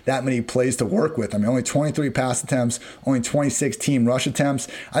having that many plays to work with. Only 23 pass attempts, only 26 team rush attempts.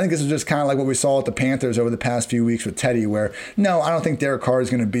 I think this is just kind of like what we saw with the Panthers over the past few weeks with Teddy, where no, I don't think Derek Carr is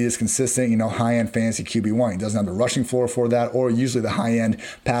going to be as consistent, high-end fantasy QB1. He doesn't have the rushing floor for that or usually the high-end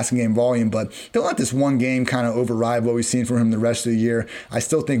passing game volume, but don't let this one game kind of override what we've seen from him the rest of the year. I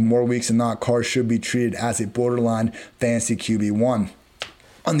still think more weeks than not, Carr should be treated as a borderline fantasy QB1.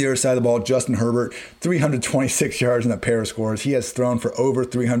 On the other side of the ball, Justin Herbert, 326 yards in a pair of scores. He has thrown for over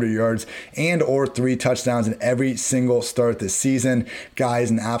 300 yards and or 3 touchdowns in every single start this season. Guy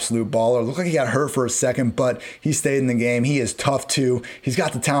is an absolute baller. Looked like he got hurt for a second, but he stayed in the game. He is tough too. He's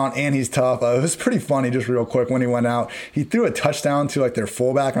got the talent and he's tough. It was pretty funny, just real quick, when he went out. He threw a touchdown to their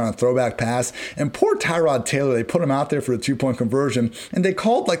fullback on a throwback pass, and poor Tyrod Taylor, they put him out there for a 2-point conversion, and they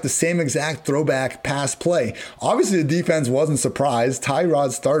called the same exact throwback pass play. Obviously, the defense wasn't surprised.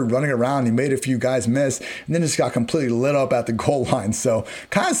 Tyrod started running around. He made a few guys miss and then just got completely lit up at the goal line. So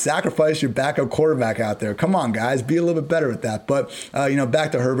kind of sacrifice your backup quarterback out there. Come on, guys, be a little bit better at that. But,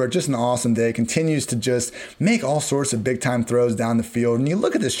 back to Herbert, just an awesome day. Continues to just make all sorts of big time throws down the field. And you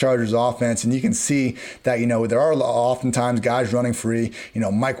look at this Chargers offense and you can see that, there are oftentimes guys running free.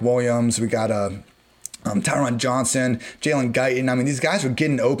 Mike Williams, we got Tyron Johnson, Jalen Guyton. These guys are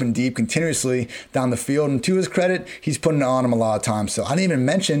getting open deep continuously down the field. And to his credit, he's putting it on them a lot of times. So I didn't even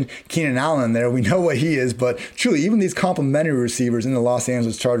mention Keenan Allen in there. We know what he is. But truly, even these complimentary receivers in the Los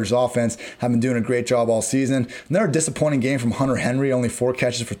Angeles Chargers offense have been doing a great job all season. Another disappointing game from Hunter Henry, only 4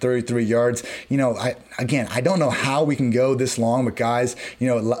 catches for 33 yards. I don't know how we can go this long with guys,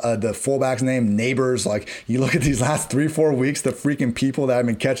 the fullback's name, Neighbors. You look at these last 3-4 weeks, the freaking people that have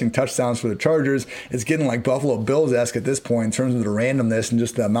been catching touchdowns for the Chargers, it's getting like Buffalo Bills-esque at this point in terms of the randomness and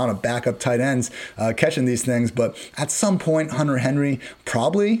just the amount of backup tight ends catching these things. But at some point, Hunter Henry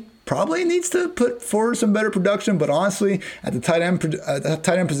probably needs to put forward some better production, but honestly, at the tight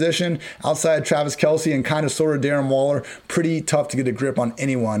end position, outside Travis Kelce and kind of sort of Darren Waller, pretty tough to get a grip on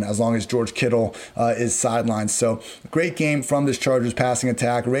anyone as long as George Kittle is sidelined. So great game from this Chargers passing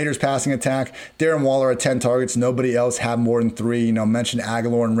attack. Raiders passing attack, Darren Waller at 10 targets. Nobody else had more than 3. Mentioned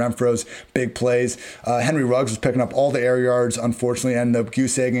Aguilar and Renfrow's big plays. Henry Ruggs was picking up all the air yards. Unfortunately, ended up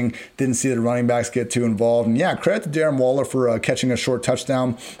goose egging. Didn't see the running backs get too involved. And yeah, credit to Darren Waller for catching a short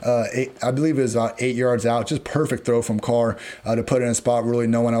touchdown. I believe it was 8 yards out. Just perfect throw from Carr to put it in a spot really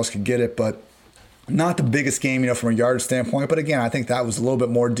no one else could get it. But not the biggest game, from a yardage standpoint, but again, I think that was a little bit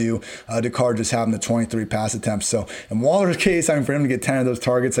more due to Carr just having the 23 pass attempts. So in Waller's case, for him to get 10 of those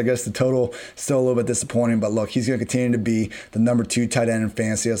targets, I guess the total still a little bit disappointing. But look, he's going to continue to be the number 2 tight end in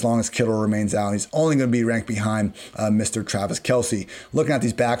fantasy as long as Kittle remains out. He's only going to be ranked behind Mr. Travis Kelce. Looking at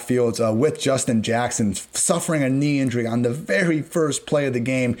these backfields with Justin Jackson suffering a knee injury on the very first play of the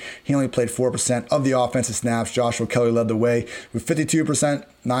game, he only played 4% of the offensive snaps. Joshua Kelly led the way with 52%.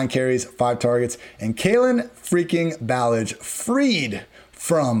 9 carries, 5 targets, and Kalen freaking Ballage freed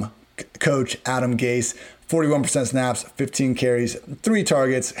from coach Adam Gase. 41% snaps, 15 carries, 3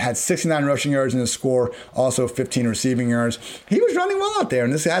 targets, had 69 rushing yards in the score, also 15 receiving yards. He was running well out there,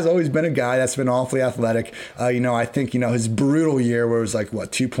 and this has always been a guy that's been awfully athletic. I think, his brutal year where it was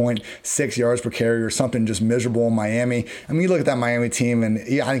 2.6 yards per carry or something just miserable in Miami. You look at that Miami team, and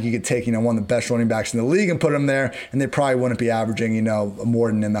I think you could take, one of the best running backs in the league and put him there, and they probably wouldn't be averaging, more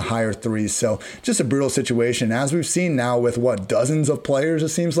than in the higher 3s. So just a brutal situation. As we've seen now with, dozens of players, it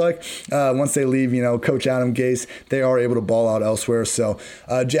seems like, once they leave, Coach Adam Gase, they are able to ball out elsewhere. So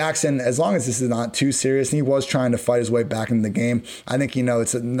Jackson, as long as this is not too serious, and he was trying to fight his way back into the game, I think,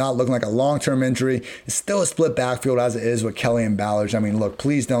 it's not looking like a long-term injury. It's still a split backfield as it is with Kelly and Ballard. Look,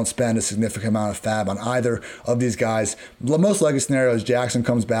 please don't spend a significant amount of fab on either of these guys. The most likely scenario is Jackson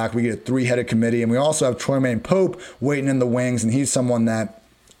comes back, we get a 3-headed committee, and we also have Troymaine Pope waiting in the wings, and he's someone that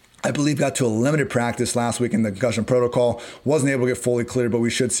I believe got to a limited practice last week in the concussion protocol. Wasn't able to get fully cleared, but we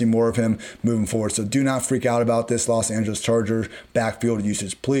should see more of him moving forward. So do not freak out about this Los Angeles Chargers backfield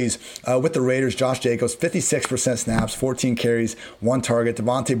usage, please. With the Raiders, Josh Jacobs, 56% snaps, 14 carries, 1 target.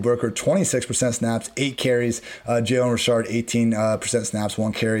 Devontae Booker, 26% snaps, 8 carries. Jalen Richard, 18% snaps,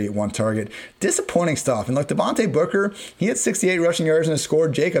 1 carry, 1 target. Disappointing stuff. And look, Devontae Booker, he had 68 rushing yards in his score.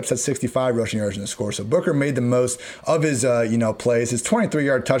 Jacobs had 65 rushing yards in his score. So Booker made the most of his plays. His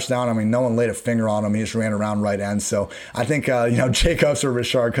 23-yard touchdown, I mean, no one laid a finger on him. He just ran around right end. So I think, Jacobs or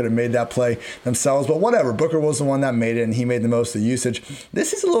Richard could have made that play themselves. But whatever. Booker was the one that made it, and he made the most of the usage.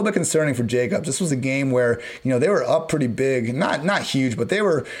 This is a little bit concerning for Jacobs. This was a game where, they were up pretty big. Not huge, but they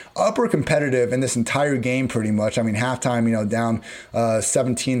were upper competitive in this entire game pretty much. I mean, halftime, down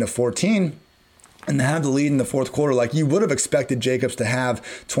 17-14. And to have the lead in the fourth quarter, like you would have expected Jacobs to have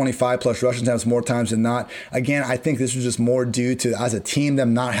 25 plus rushing attempts more times than not. Again, I think this was just more due to, as a team,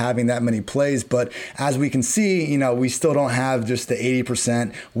 them not having that many plays. But as we can see, we still don't have just the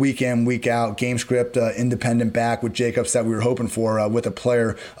 80% week in, week out game script independent back with Jacobs that we were hoping for with a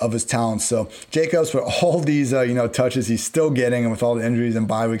player of his talent. So Jacobs, for all these touches he's still getting, and with all the injuries and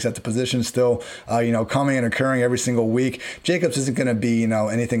bye weeks at the position still coming and occurring every single week, Jacobs isn't going to be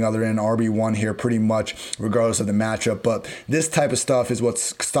anything other than RB1 here pretty much regardless of the matchup. But this type of stuff is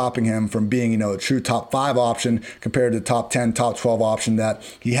what's stopping him from being a true top 5 option compared to the top 10, top 12 option that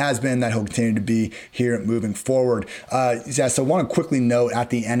he has been, that he'll continue to be here moving forward. So I want to quickly note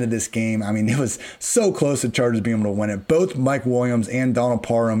at the end of this game, I mean, it was so close to Chargers being able to win it. Both Mike Williams and Donald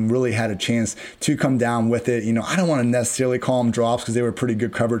Parham really had a chance to come down with it. I don't want to necessarily call them drops because they were pretty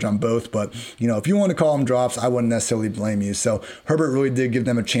good coverage on both, but if you want to call them drops, I wouldn't necessarily blame you. So Herbert really did give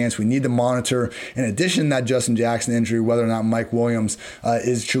them a chance. We need to monitor, in addition to that Justin Jackson injury, whether or not Mike Williams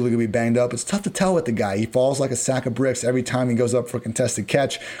is truly going to be banged up. It's tough to tell with the guy. He falls like a sack of bricks every time he goes up for a contested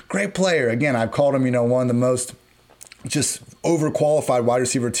catch. Great player. Again, I've called him, one of the most just overqualified wide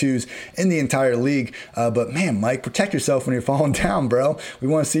receiver 2s in the entire league. But man, Mike, protect yourself when you're falling down, bro. We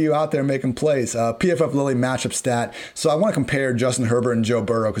want to see you out there making plays. PFF Lily matchup stat. So I want to compare Justin Herbert and Joe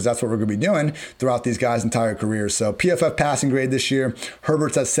Burrow because that's what we're going to be doing throughout these guys' entire careers. So PFF passing grade this year,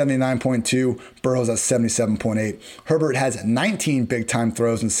 Herbert's at 79.2, Burrow's at 77.8. Herbert has 19 big-time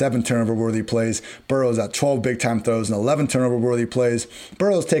throws and 7 turnover-worthy plays. Burrow's at 12 big-time throws and 11 turnover-worthy plays.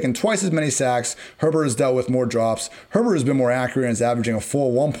 Burrow's taken twice as many sacks. Herbert has dealt with more drops. Herbert has been more accurate and is averaging a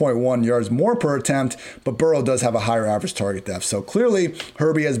full 1.1 yards more per attempt, but Burrow does have a higher average target depth. So clearly,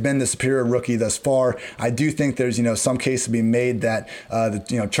 Herbie has been the superior rookie thus far. I do think there's, some case to be made that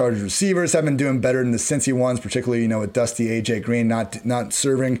the Chargers receivers have been doing better than the Cincy ones, particularly, with Dusty AJ Green not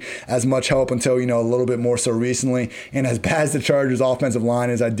serving as much help until, a little bit more so recently. And as bad as the Chargers offensive line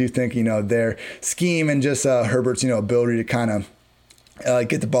is, I do think, their scheme and just Herbert's, ability to kind of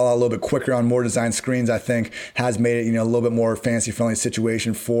get the ball out a little bit quicker on more design screens, I think, has made it a little bit more fantasy-friendly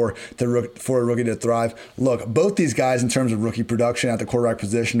situation for a rookie to thrive. Look, both these guys in terms of rookie production at the quarterback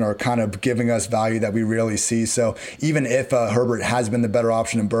position are kind of giving us value that we rarely see. So even if Herbert has been the better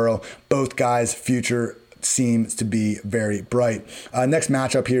option than Burrow, both guys' future seems to be very bright. Next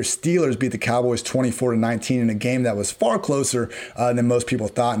matchup here, Steelers beat the Cowboys 24-19 in a game that was far closer than most people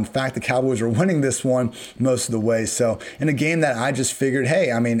thought. In fact, the Cowboys were winning this one most of the way. So in a game that I just figured,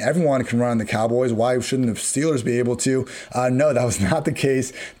 hey, I mean, everyone can run the Cowboys. Why shouldn't the Steelers be able to? No, that was not the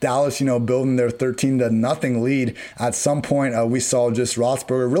case. Dallas, building their 13-0 lead. At some point, we saw just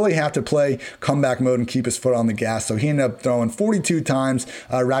Roethlisberger really have to play comeback mode and keep his foot on the gas. So he ended up throwing 42 times,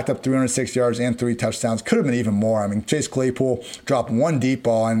 racked up 306 yards and 3 touchdowns. Could have been even more. I mean, Chase Claypool dropped 1 deep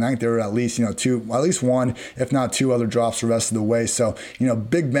ball, and I think there were at least, at least 1, if not 2 other drops the rest of the way. So,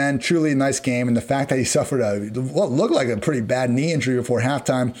 Big Ben, truly a nice game. And the fact that he suffered what looked like a pretty bad knee injury before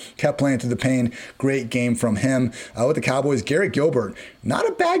halftime, kept playing through the pain. Great game from him. With the Cowboys, Garrett Gilbert, not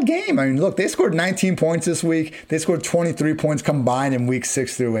a bad game. I mean, look, they scored 19 points this week. They scored 23 points combined in weeks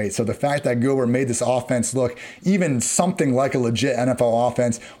 6 through 8. So the fact that Gilbert made this offense look even something like a legit NFL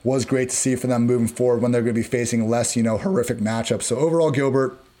offense was great to see for them moving forward when they're going to be facing less, horrific matchups. So overall,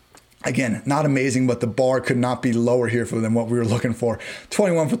 Gilbert, again, not amazing, but the bar could not be lower here for them, what we were looking for.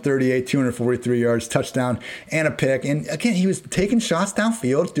 21 for 38, 243 yards, touchdown, and a pick. And again, he was taking shots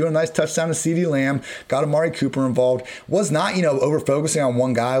downfield, doing a nice touchdown to CeeDee Lamb, got Amari Cooper involved. Was not, over-focusing on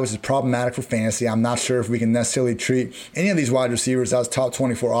one guy, which is problematic for fantasy. I'm not sure if we can necessarily treat any of these wide receivers as top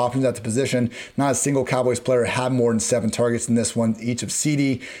 24 options at the position. Not a single Cowboys player had more than 7 targets in this one. Each of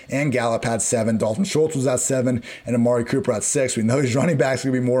CeeDee and Gallup had 7. Dalton Schultz was at 7, and Amari Cooper at 6. We know his running backs are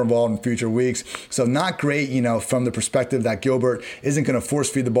going to be more involved in future weeks. So not great, from the perspective that Gilbert isn't going to force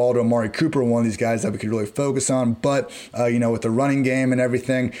feed the ball to Amari Cooper, one of these guys that we could really focus on. But, with the running game and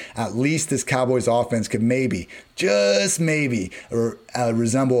everything, at least this Cowboys offense could maybe, just maybe,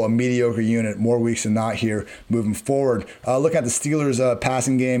 resemble a mediocre unit more weeks than not here moving forward. Looking at the Steelers'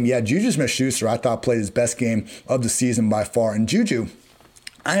 passing game, Juju Smith-Schuster, I thought played his best game of the season by far. And Juju,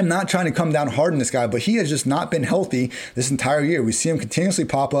 I am not trying to come down hard on this guy, but he has just not been healthy this entire year. We see him continuously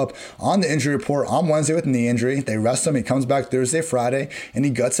pop up on the injury report on Wednesday with a knee injury. They rest him. He comes back Thursday, Friday, and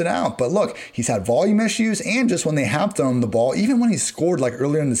he guts it out. But look, he's had volume issues, and just when they have thrown him the ball, even when he scored like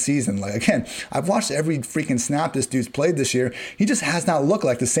earlier in the season, like again, I've watched every freaking snap this dude's played this year. He just has not looked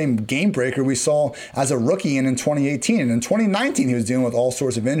like the same game breaker we saw as a rookie in 2018. And in 2019, he was dealing with all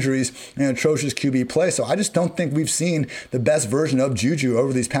sorts of injuries and atrocious QB play. So I just don't think we've seen the best version of Juju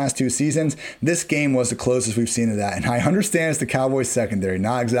over these past 2 seasons. This game was the closest we've seen to that. And I understand it's the Cowboys secondary,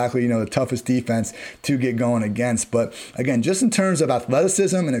 not exactly, the toughest defense to get going against. But again, just in terms of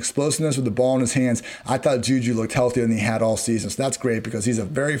athleticism and explosiveness with the ball in his hands, I thought Juju looked healthier than he had all season. So that's great because he's a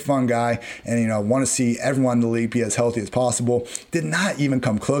very fun guy. And, I want to see everyone in the league be as healthy as possible. Did not even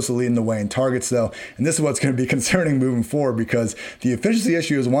come close to leading the way in targets though. And this is what's going to be concerning moving forward because the efficiency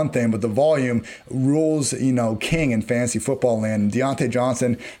issue is one thing, but the volume rules, king in fantasy football land. Deontay Johnson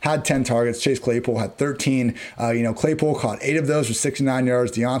had 10 targets. Chase Claypool had 13. Claypool caught 8 of those for 69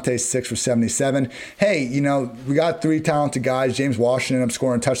 yards. Deontay 6 for 77. Hey, we got 3 talented guys. James Washington up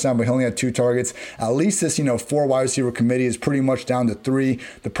scoring a touchdown, but he only had 2 targets. At least this, 4 wide receiver committee is pretty much down to 3.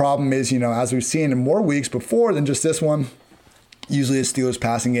 The problem is, as we've seen in more weeks before than just this one, usually the Steelers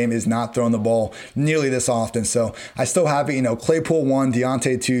passing game is not throwing the ball nearly this often. So I still have it, Claypool 1,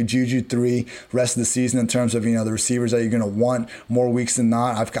 Deontay 2, Juju 3, rest of the season in terms of, the receivers that you're going to want more weeks than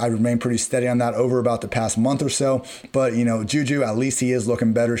not. I remain pretty steady on that over about the past month or so. But, Juju, at least he is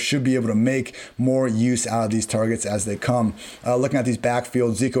looking better, should be able to make more use out of these targets as they come. Looking at these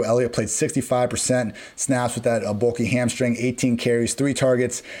backfields, Ezekiel Elliott played 65% snaps with that bulky hamstring, 18 carries, 3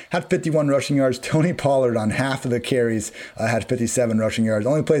 targets, had 51 rushing yards. Tony Pollard on half of the carries had 57 rushing yards.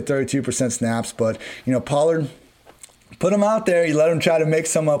 Only played 32% snaps, but, Pollard, put him out there. You let him try to make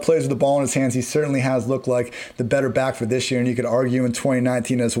some plays with the ball in his hands. He certainly has looked like the better back for this year, and you could argue in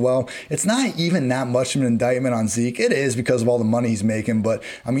 2019 as well. It's not even that much of an indictment on Zeke. It is because of all the money he's making, but,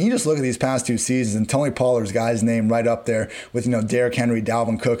 you just look at these past 2 seasons, and Tony Pollard's got his name right up there with, Derrick Henry,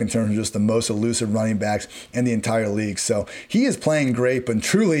 Dalvin Cook in terms of just the most elusive running backs in the entire league. So he is playing great, but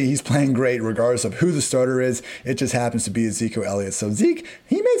truly he's playing great regardless of who the starter is. It just happens to be Ezekiel Elliott. So Zeke,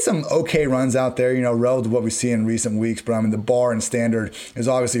 he made some okay runs out there, relative to what we see in recent weeks. But the bar and standard is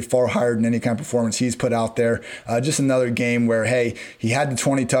obviously far higher than any kind of performance he's put out there. Just another game where, hey, he had the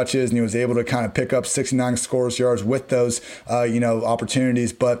 20 touches and he was able to kind of pick up 69 scores yards with those,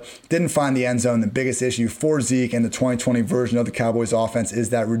 opportunities, but didn't find the end zone. The biggest issue for Zeke and the 2020 version of the Cowboys offense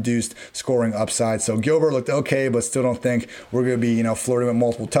is that reduced scoring upside. So Gilbert looked okay, but still don't think we're going to be, flirting with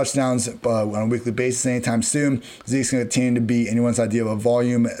multiple touchdowns on a weekly basis anytime soon. Zeke's going to continue to be anyone's idea of a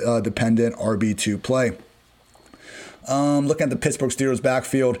volume dependent RB2 play. Looking at the Pittsburgh Steelers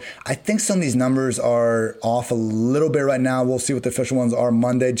backfield, I think some of these numbers are off a little bit right now. We'll see what the official ones are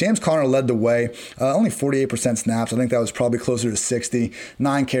Monday. James Conner led the way, only 48% snaps. I think that was probably closer to 60.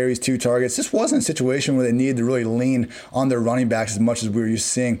 9 carries, 2 targets. This wasn't a situation where they needed to really lean on their running backs as much as we were used to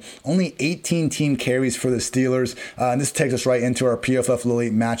seeing. Only 18 team carries for the Steelers, and this takes us right into our PFF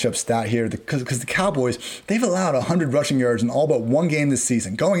Elite matchup stat here because the Cowboys, they've allowed 100 rushing yards in all but one game this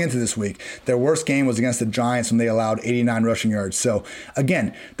season. Going into this week, their worst game was against the Giants when they allowed 89 rushing yards. So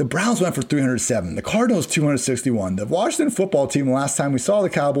again, the Browns went for 307. The Cardinals 261. The Washington football team, the last time we saw the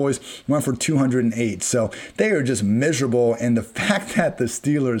Cowboys, went for 208. So they are just miserable. And the fact that the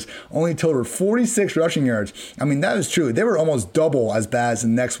Steelers only totaled 46 rushing yards, that is true. They were almost double as bad as the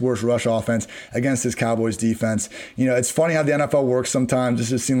next worst rush offense against this Cowboys defense. It's funny how the NFL works sometimes. This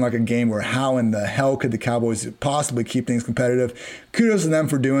just seemed like a game where how in the hell could the Cowboys possibly keep things competitive? Kudos to them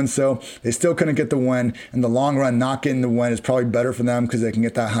for doing so. They still couldn't get the win. In the long run, not getting the win is probably better for them because they can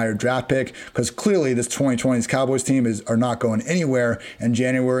get that higher draft pick, because clearly this 2020's Cowboys team are not going anywhere in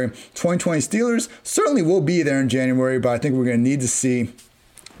January. 2020 Steelers certainly will be there in January, but I think we're going to need to see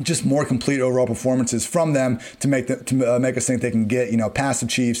just more complete overall performances from them to make us think they can get past the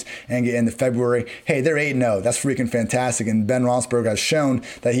Chiefs and get into February. Hey, they're 8-0. That's freaking fantastic. And Ben Roethlisberger has shown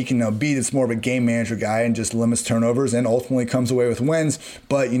that he can be this more of a game manager guy and just limits turnovers and ultimately comes away with wins.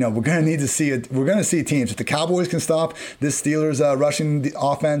 But we're going to need to see it. We're going to see teams. If the Cowboys can stop this Steelers rushing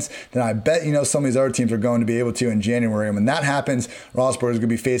offense, then I bet some of these other teams are going to be able to in January. And when that happens, Roethlisberger is going to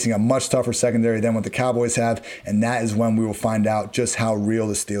be facing a much tougher secondary than what the Cowboys have, and that is when we will find out just how real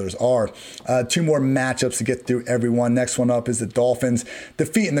the Steelers Steelers are. Two more matchups to get through, everyone. Next one up is the Dolphins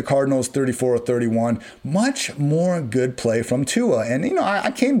defeating the Cardinals 34-31. Much more good play from Tua. And,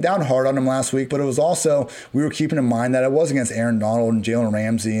 I came down hard on him last week, but it was also, we were keeping in mind that it was against Aaron Donald and Jalen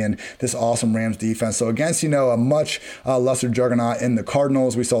Ramsey and this awesome Rams defense. So against, a much lesser juggernaut in the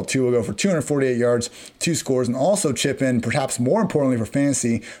Cardinals, we saw Tua go for 248 yards, 2 scores, and also chip in, perhaps more importantly for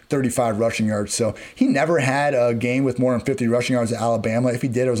fantasy, 35 rushing yards. So he never had a game with more than 50 rushing yards at Alabama. If he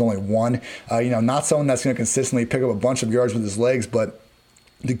did, it was only 1. Not someone that's going to consistently pick up a bunch of yards with his legs, but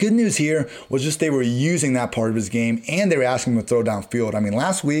the good news here was just they were using that part of his game, and they were asking him to throw downfield.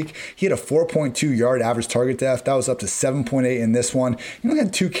 Last week, he had a 4.2 yard average target depth. That was up to 7.8 in this one. He only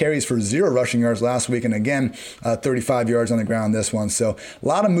had 2 carries for 0 rushing yards last week, and again, 35 yards on the ground this one. So a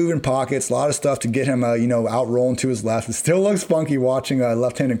lot of moving pockets, a lot of stuff to get him, out rolling to his left. It still looks funky watching a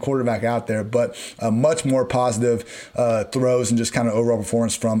left-handed quarterback out there, but much more positive throws and just kind of overall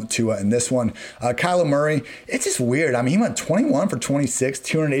performance from Tua in this one. Kyler Murray, it's just weird. He went 21 for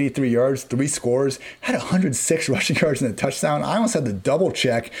 26, 283 yards, 3 scores, had 106 rushing yards and a touchdown. I almost had to double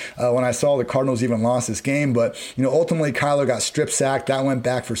check when I saw the Cardinals even lost this game, but ultimately Kyler got strip sacked. That went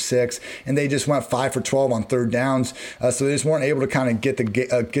back for 6, and they just went 5 for 12 on third downs. So they just weren't able to kind of get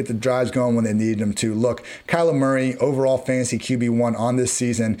the drives going when they needed them to. Look, Kyler Murray, overall fantasy QB1 on this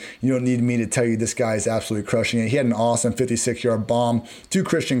season. You don't need me to tell you this guy is absolutely crushing it. He had an awesome 56-yard bomb to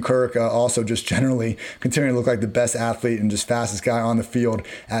Christian Kirk, also just generally continuing to look like the best athlete and just fastest guy on the field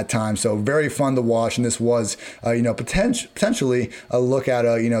at times. So very fun to watch, and this was potentially a look at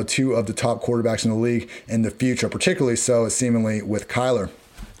 2 of the top quarterbacks in the league in the future, particularly so seemingly with Kyler.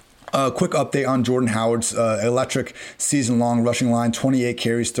 A quick update on Jordan Howard's electric season-long rushing line, 28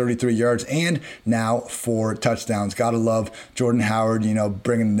 carries, 33 yards, and now 4 touchdowns. Gotta love Jordan Howard,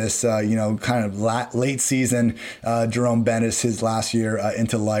 bringing this, kind of late season Jerome Bettis, his last year,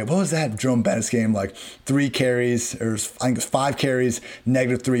 into light. What was that Jerome Bettis game like? 3 carries, or I think it was 5 carries,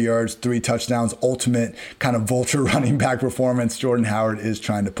 -3 yards, 3 touchdowns, ultimate kind of vulture running back performance. Jordan Howard is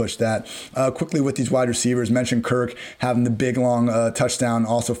trying to push that. Quickly with these wide receivers, mentioned Kirk having the big, long touchdown,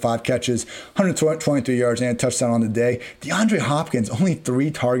 also 5 catches, 123 yards, and a touchdown on the day. DeAndre Hopkins, only 3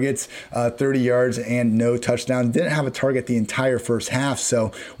 targets, 30 yards, and no touchdowns. Didn't have a target the entire first half,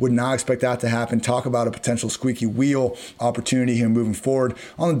 so would not expect that to happen. Talk about a potential squeaky wheel opportunity here moving forward.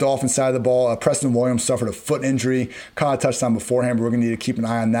 On the Dolphins side of the ball, Preston Williams suffered a foot injury, caught a touchdown beforehand, but we're going to need to keep an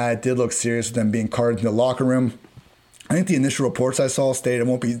eye on that. It did look serious with them being carted in the locker room. I think the initial reports I saw stated it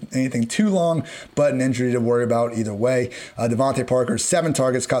won't be anything too long, but an injury to worry about either way. Devontae Parker, 7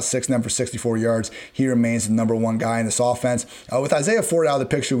 targets, caught 6 of them for 64 yards. He remains the number 1 guy in this offense. With Isaiah Ford out of the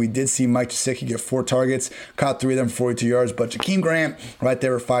picture, we did see Mike Gesicki get 4 targets, caught 3 of them for 42 yards, but Jakeem Grant right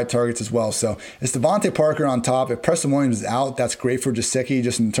there with 5 targets as well. So it's Devontae Parker on top. If Preston Williams is out, that's great for Gesicki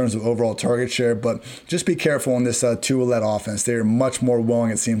just in terms of overall target share, but just be careful in this Tua-led offense. They're much more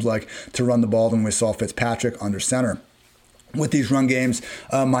willing, it seems like, to run the ball than we saw Fitzpatrick under center. With these run games,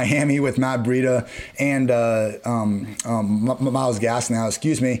 Miami with Matt Breida and Myles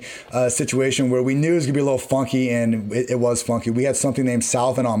Gaskin situation where we knew it was going to be a little funky, and it was funky. We had something named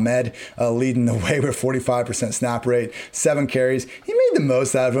Salvin Ahmed leading the way with 45% snap rate, 7 carries. He made the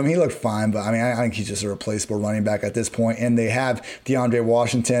most out of him. He looked fine, but I think he's just a replaceable running back at this point. And they have DeAndre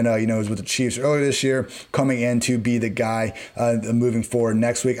Washington, who was with the Chiefs earlier this year, coming in to be the guy moving forward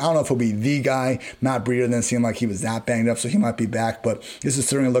next week. I don't know if he'll be the guy. Matt Breida didn't seem like he was that banged up, so he might be back, but this is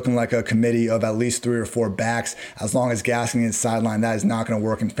certainly looking like a committee of at least 3 or 4 backs. As long as Gaskin is sidelined, that is not going to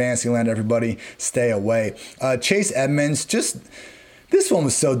work in fantasy land. Everybody stay away. Chase Edmonds, this one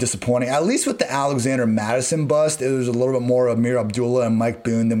was so disappointing. At least with the Alexander Madison bust, it was a little bit more of Amir Abdullah and Mike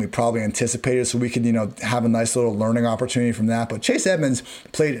Boone than we probably anticipated, so we could, have a nice little learning opportunity from that. But Chase Edmonds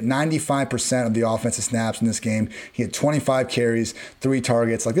played 95% of the offensive snaps in this game. He had 25 carries, 3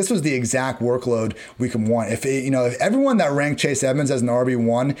 targets. This was the exact workload we could want. If everyone that ranked Chase Edmonds as an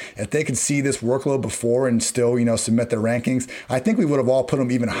RB1, if they could see this workload before and still, submit their rankings, I think we would have all put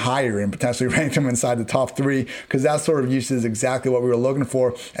him even higher and potentially ranked him inside the top 3, because that sort of usage is exactly what we were looking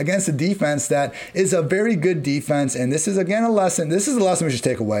for against a defense that is a very good defense. And this is again a lesson. This is a lesson we should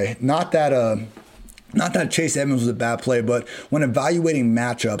take away. Not that Chase Edmonds was a bad play, but when evaluating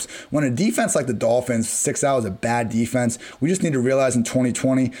matchups, when a defense like the Dolphins sticks out as a bad defense, we just need to realize in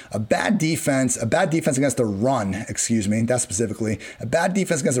 2020, a bad defense against the run, that specifically, a bad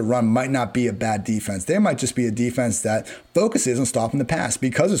defense against a run might not be a bad defense. They might just be a defense that focuses on stopping the pass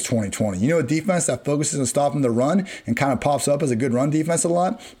because it's 2020. A defense that focuses on stopping the run and kind of pops up as a good run defense a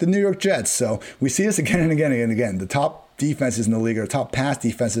lot? The New York Jets. So we see this again and again and again. The top defenses in the league, or top pass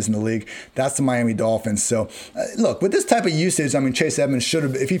defenses in the league. That's the Miami Dolphins. So, look, with this type of usage, I mean, Chase Edmonds should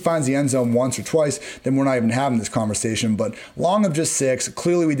have, if he finds the end zone once or twice, then we're not even having this conversation. But long of just 6,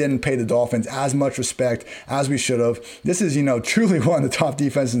 clearly we didn't pay the Dolphins as much respect as we should have. This is, truly one of the top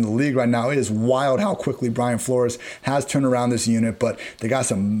defenses in the league right now. It is wild how quickly Brian Flores has turned around this unit, but they got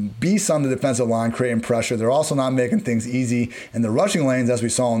some beasts on the defensive line creating pressure. They're also not making things easy in the rushing lanes, as we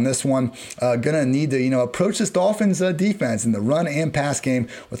saw in this one. Gonna need to, approach this Dolphins defense in the run and pass game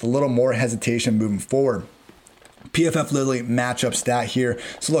with a little more hesitation moving forward. PFF literally matchup stat here.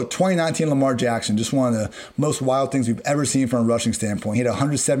 So look, 2019 Lamar Jackson, just one of the most wild things we've ever seen from a rushing standpoint. He had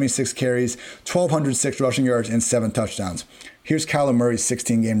 176 carries, 1,206 rushing yards, and 7 touchdowns. Here's Kyler Murray's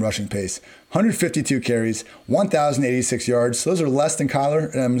 16-game rushing pace. 152 carries, 1,086 yards. Those are less than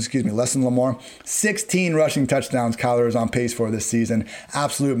less than Lamar. 16 rushing touchdowns Kyler is on pace for this season.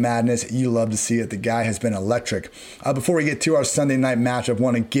 Absolute madness. You love to see it. The guy has been electric. Before we get to our Sunday night matchup, I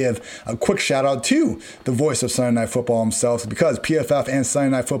want to give a quick shout out to the voice of Sunday Night Football himself, because PFF and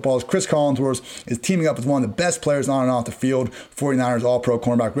Sunday Night Football's Chris Collinsworth is teaming up with one of the best players on and off the field, 49ers All-Pro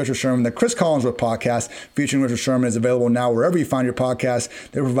cornerback Richard Sherman. The Chris Collinsworth podcast featuring Richard Sherman is available now wherever you find your podcast.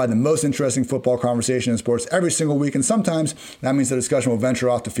 They provide the most interesting football conversation in sports every single week, and sometimes that means the discussion will venture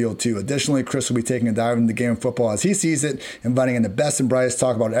off the field too. Additionally, Chris will be taking a dive into the game of football as he sees it, inviting in the best and brightest to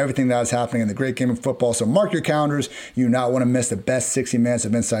talk about everything that is happening in the great game of football. So mark your calendars. You do not want to miss the best 60 minutes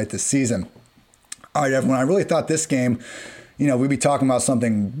of insight this season. All right, everyone, I really thought this game, we'd be talking about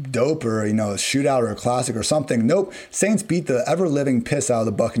something dope, or, a shootout or a classic or something. Nope. Saints beat the ever-living piss out of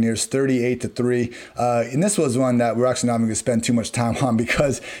the Buccaneers 38-3. And this was one that we're actually not going to spend too much time on,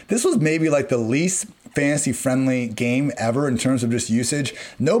 because this was maybe like the least fantasy-friendly game ever in terms of just usage.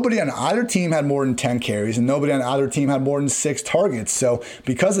 Nobody on either team had more than 10 carries, and nobody on either team had more than 6 targets. So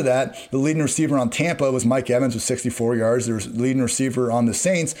because of that, the leading receiver on Tampa was Mike Evans with 64 yards. The leading receiver on the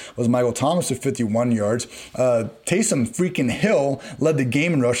Saints was Michael Thomas with 51 yards. Taysom freaking Hill led the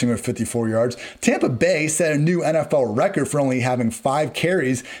game in rushing with 54 yards. Tampa Bay set a new NFL record for only having 5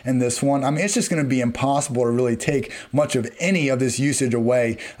 carries in this one. I mean, it's just going to be impossible to really take much of any of this usage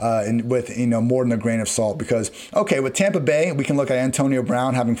away with more than a grain of salt, because with Tampa Bay, we can look at Antonio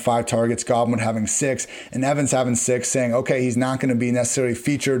Brown having 5 targets, Godwin having 6, and Evans having 6, saying he's not going to be necessarily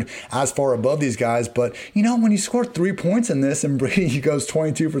featured as far above these guys. But when you score 3 points in this and Brady goes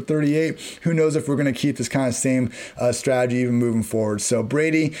 22 for 38, who knows if we're going to keep this kind of same strategy even moving forward. So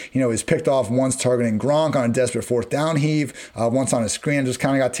Brady is picked off once targeting Gronk on a desperate 4th down heave, once on a screen, just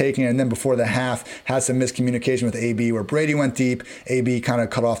kind of got taken, and then before the half had some miscommunication with AB where Brady went deep, AB kind of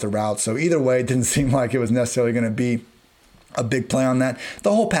cut off the route. So either way, it didn't seem like it was necessarily going to be a big play on that.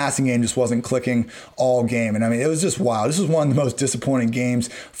 The whole passing game just wasn't clicking all game. And I mean, it was just wild. This was one of the most disappointing games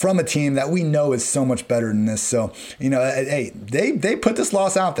from a team that we know is so much better than this. So, hey, they put this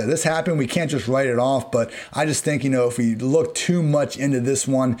loss out there. This happened. We can't just write it off. But I just think, if we look too much into this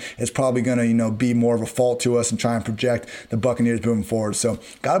one, it's probably going to, be more of a fault to us and try and project the Buccaneers moving forward. So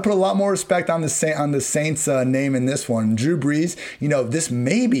got to put a lot more respect on the Saints name in this one. Drew Brees, this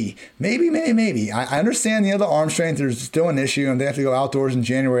maybe. I understand, the arm strength, there's still an issue, and they have to go outdoors in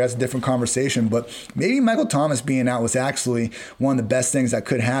January. That's a different conversation. But maybe Michael Thomas being out was actually one of the best things that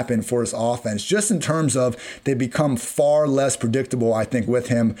could happen for his offense, just in terms of they become far less predictable, I think, with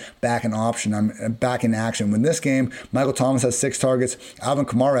him back in action. When this game, Michael Thomas has 6 targets, Alvin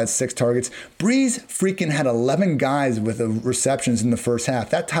Kamara had 6 targets. Brees freaking had 11 guys with receptions in the first half.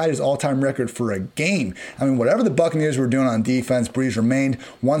 That tied his all-time record for a game. I mean, whatever the Buccaneers were doing on defense, Brees remained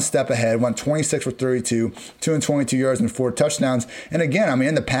one step ahead, went 26 for 32, 222 yards and 4 touchdowns. And again, I mean,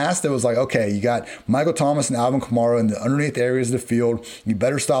 in the past, it was like, you got Michael Thomas and Alvin Kamara in the underneath areas of the field. You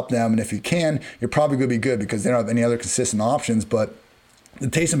better stop them. And if you can, you're probably going to be good, because they don't have any other consistent options. But the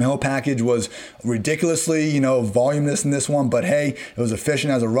Taysom Hill package was ridiculously, voluminous in this one, but hey, it was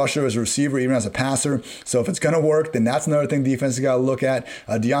efficient as a rusher, as a receiver, even as a passer. So if it's going to work, then that's another thing defense has got to look at.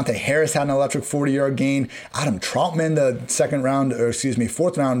 Deontay Harris had an electric 40-yard gain. Adam Trautman, the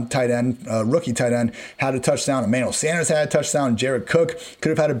 4th round tight end, rookie tight end, had a touchdown. Emmanuel Sanders had a touchdown. Jared Cook could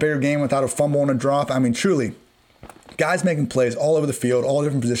have had a bigger game without a fumble and a drop. I mean, truly, guys making plays all over the field, all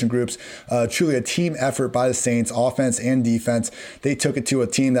different position groups. Truly a team effort by the Saints, offense and defense. They took it to a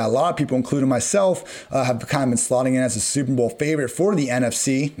team that a lot of people, including myself, have kind of been slotting in as a Super Bowl favorite for the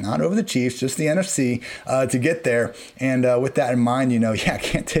NFC, not over the Chiefs, just the NFC, to get there. And with that in mind, I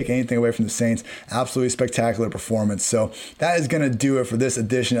can't take anything away from the Saints. Absolutely spectacular performance. So that is going to do it for this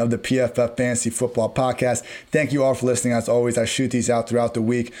edition of the PFF Fantasy Football Podcast. Thank you all for listening. As always, I shoot these out throughout the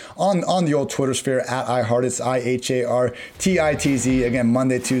week on the old Twitter sphere at iHeart. It's HARTITZ. Again,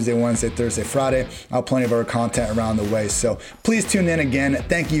 Monday, Tuesday, Wednesday, Thursday, Friday. I'll have plenty of other content around the way. So please tune in again.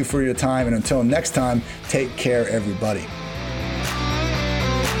 Thank you for your time. And until next time, take care, everybody.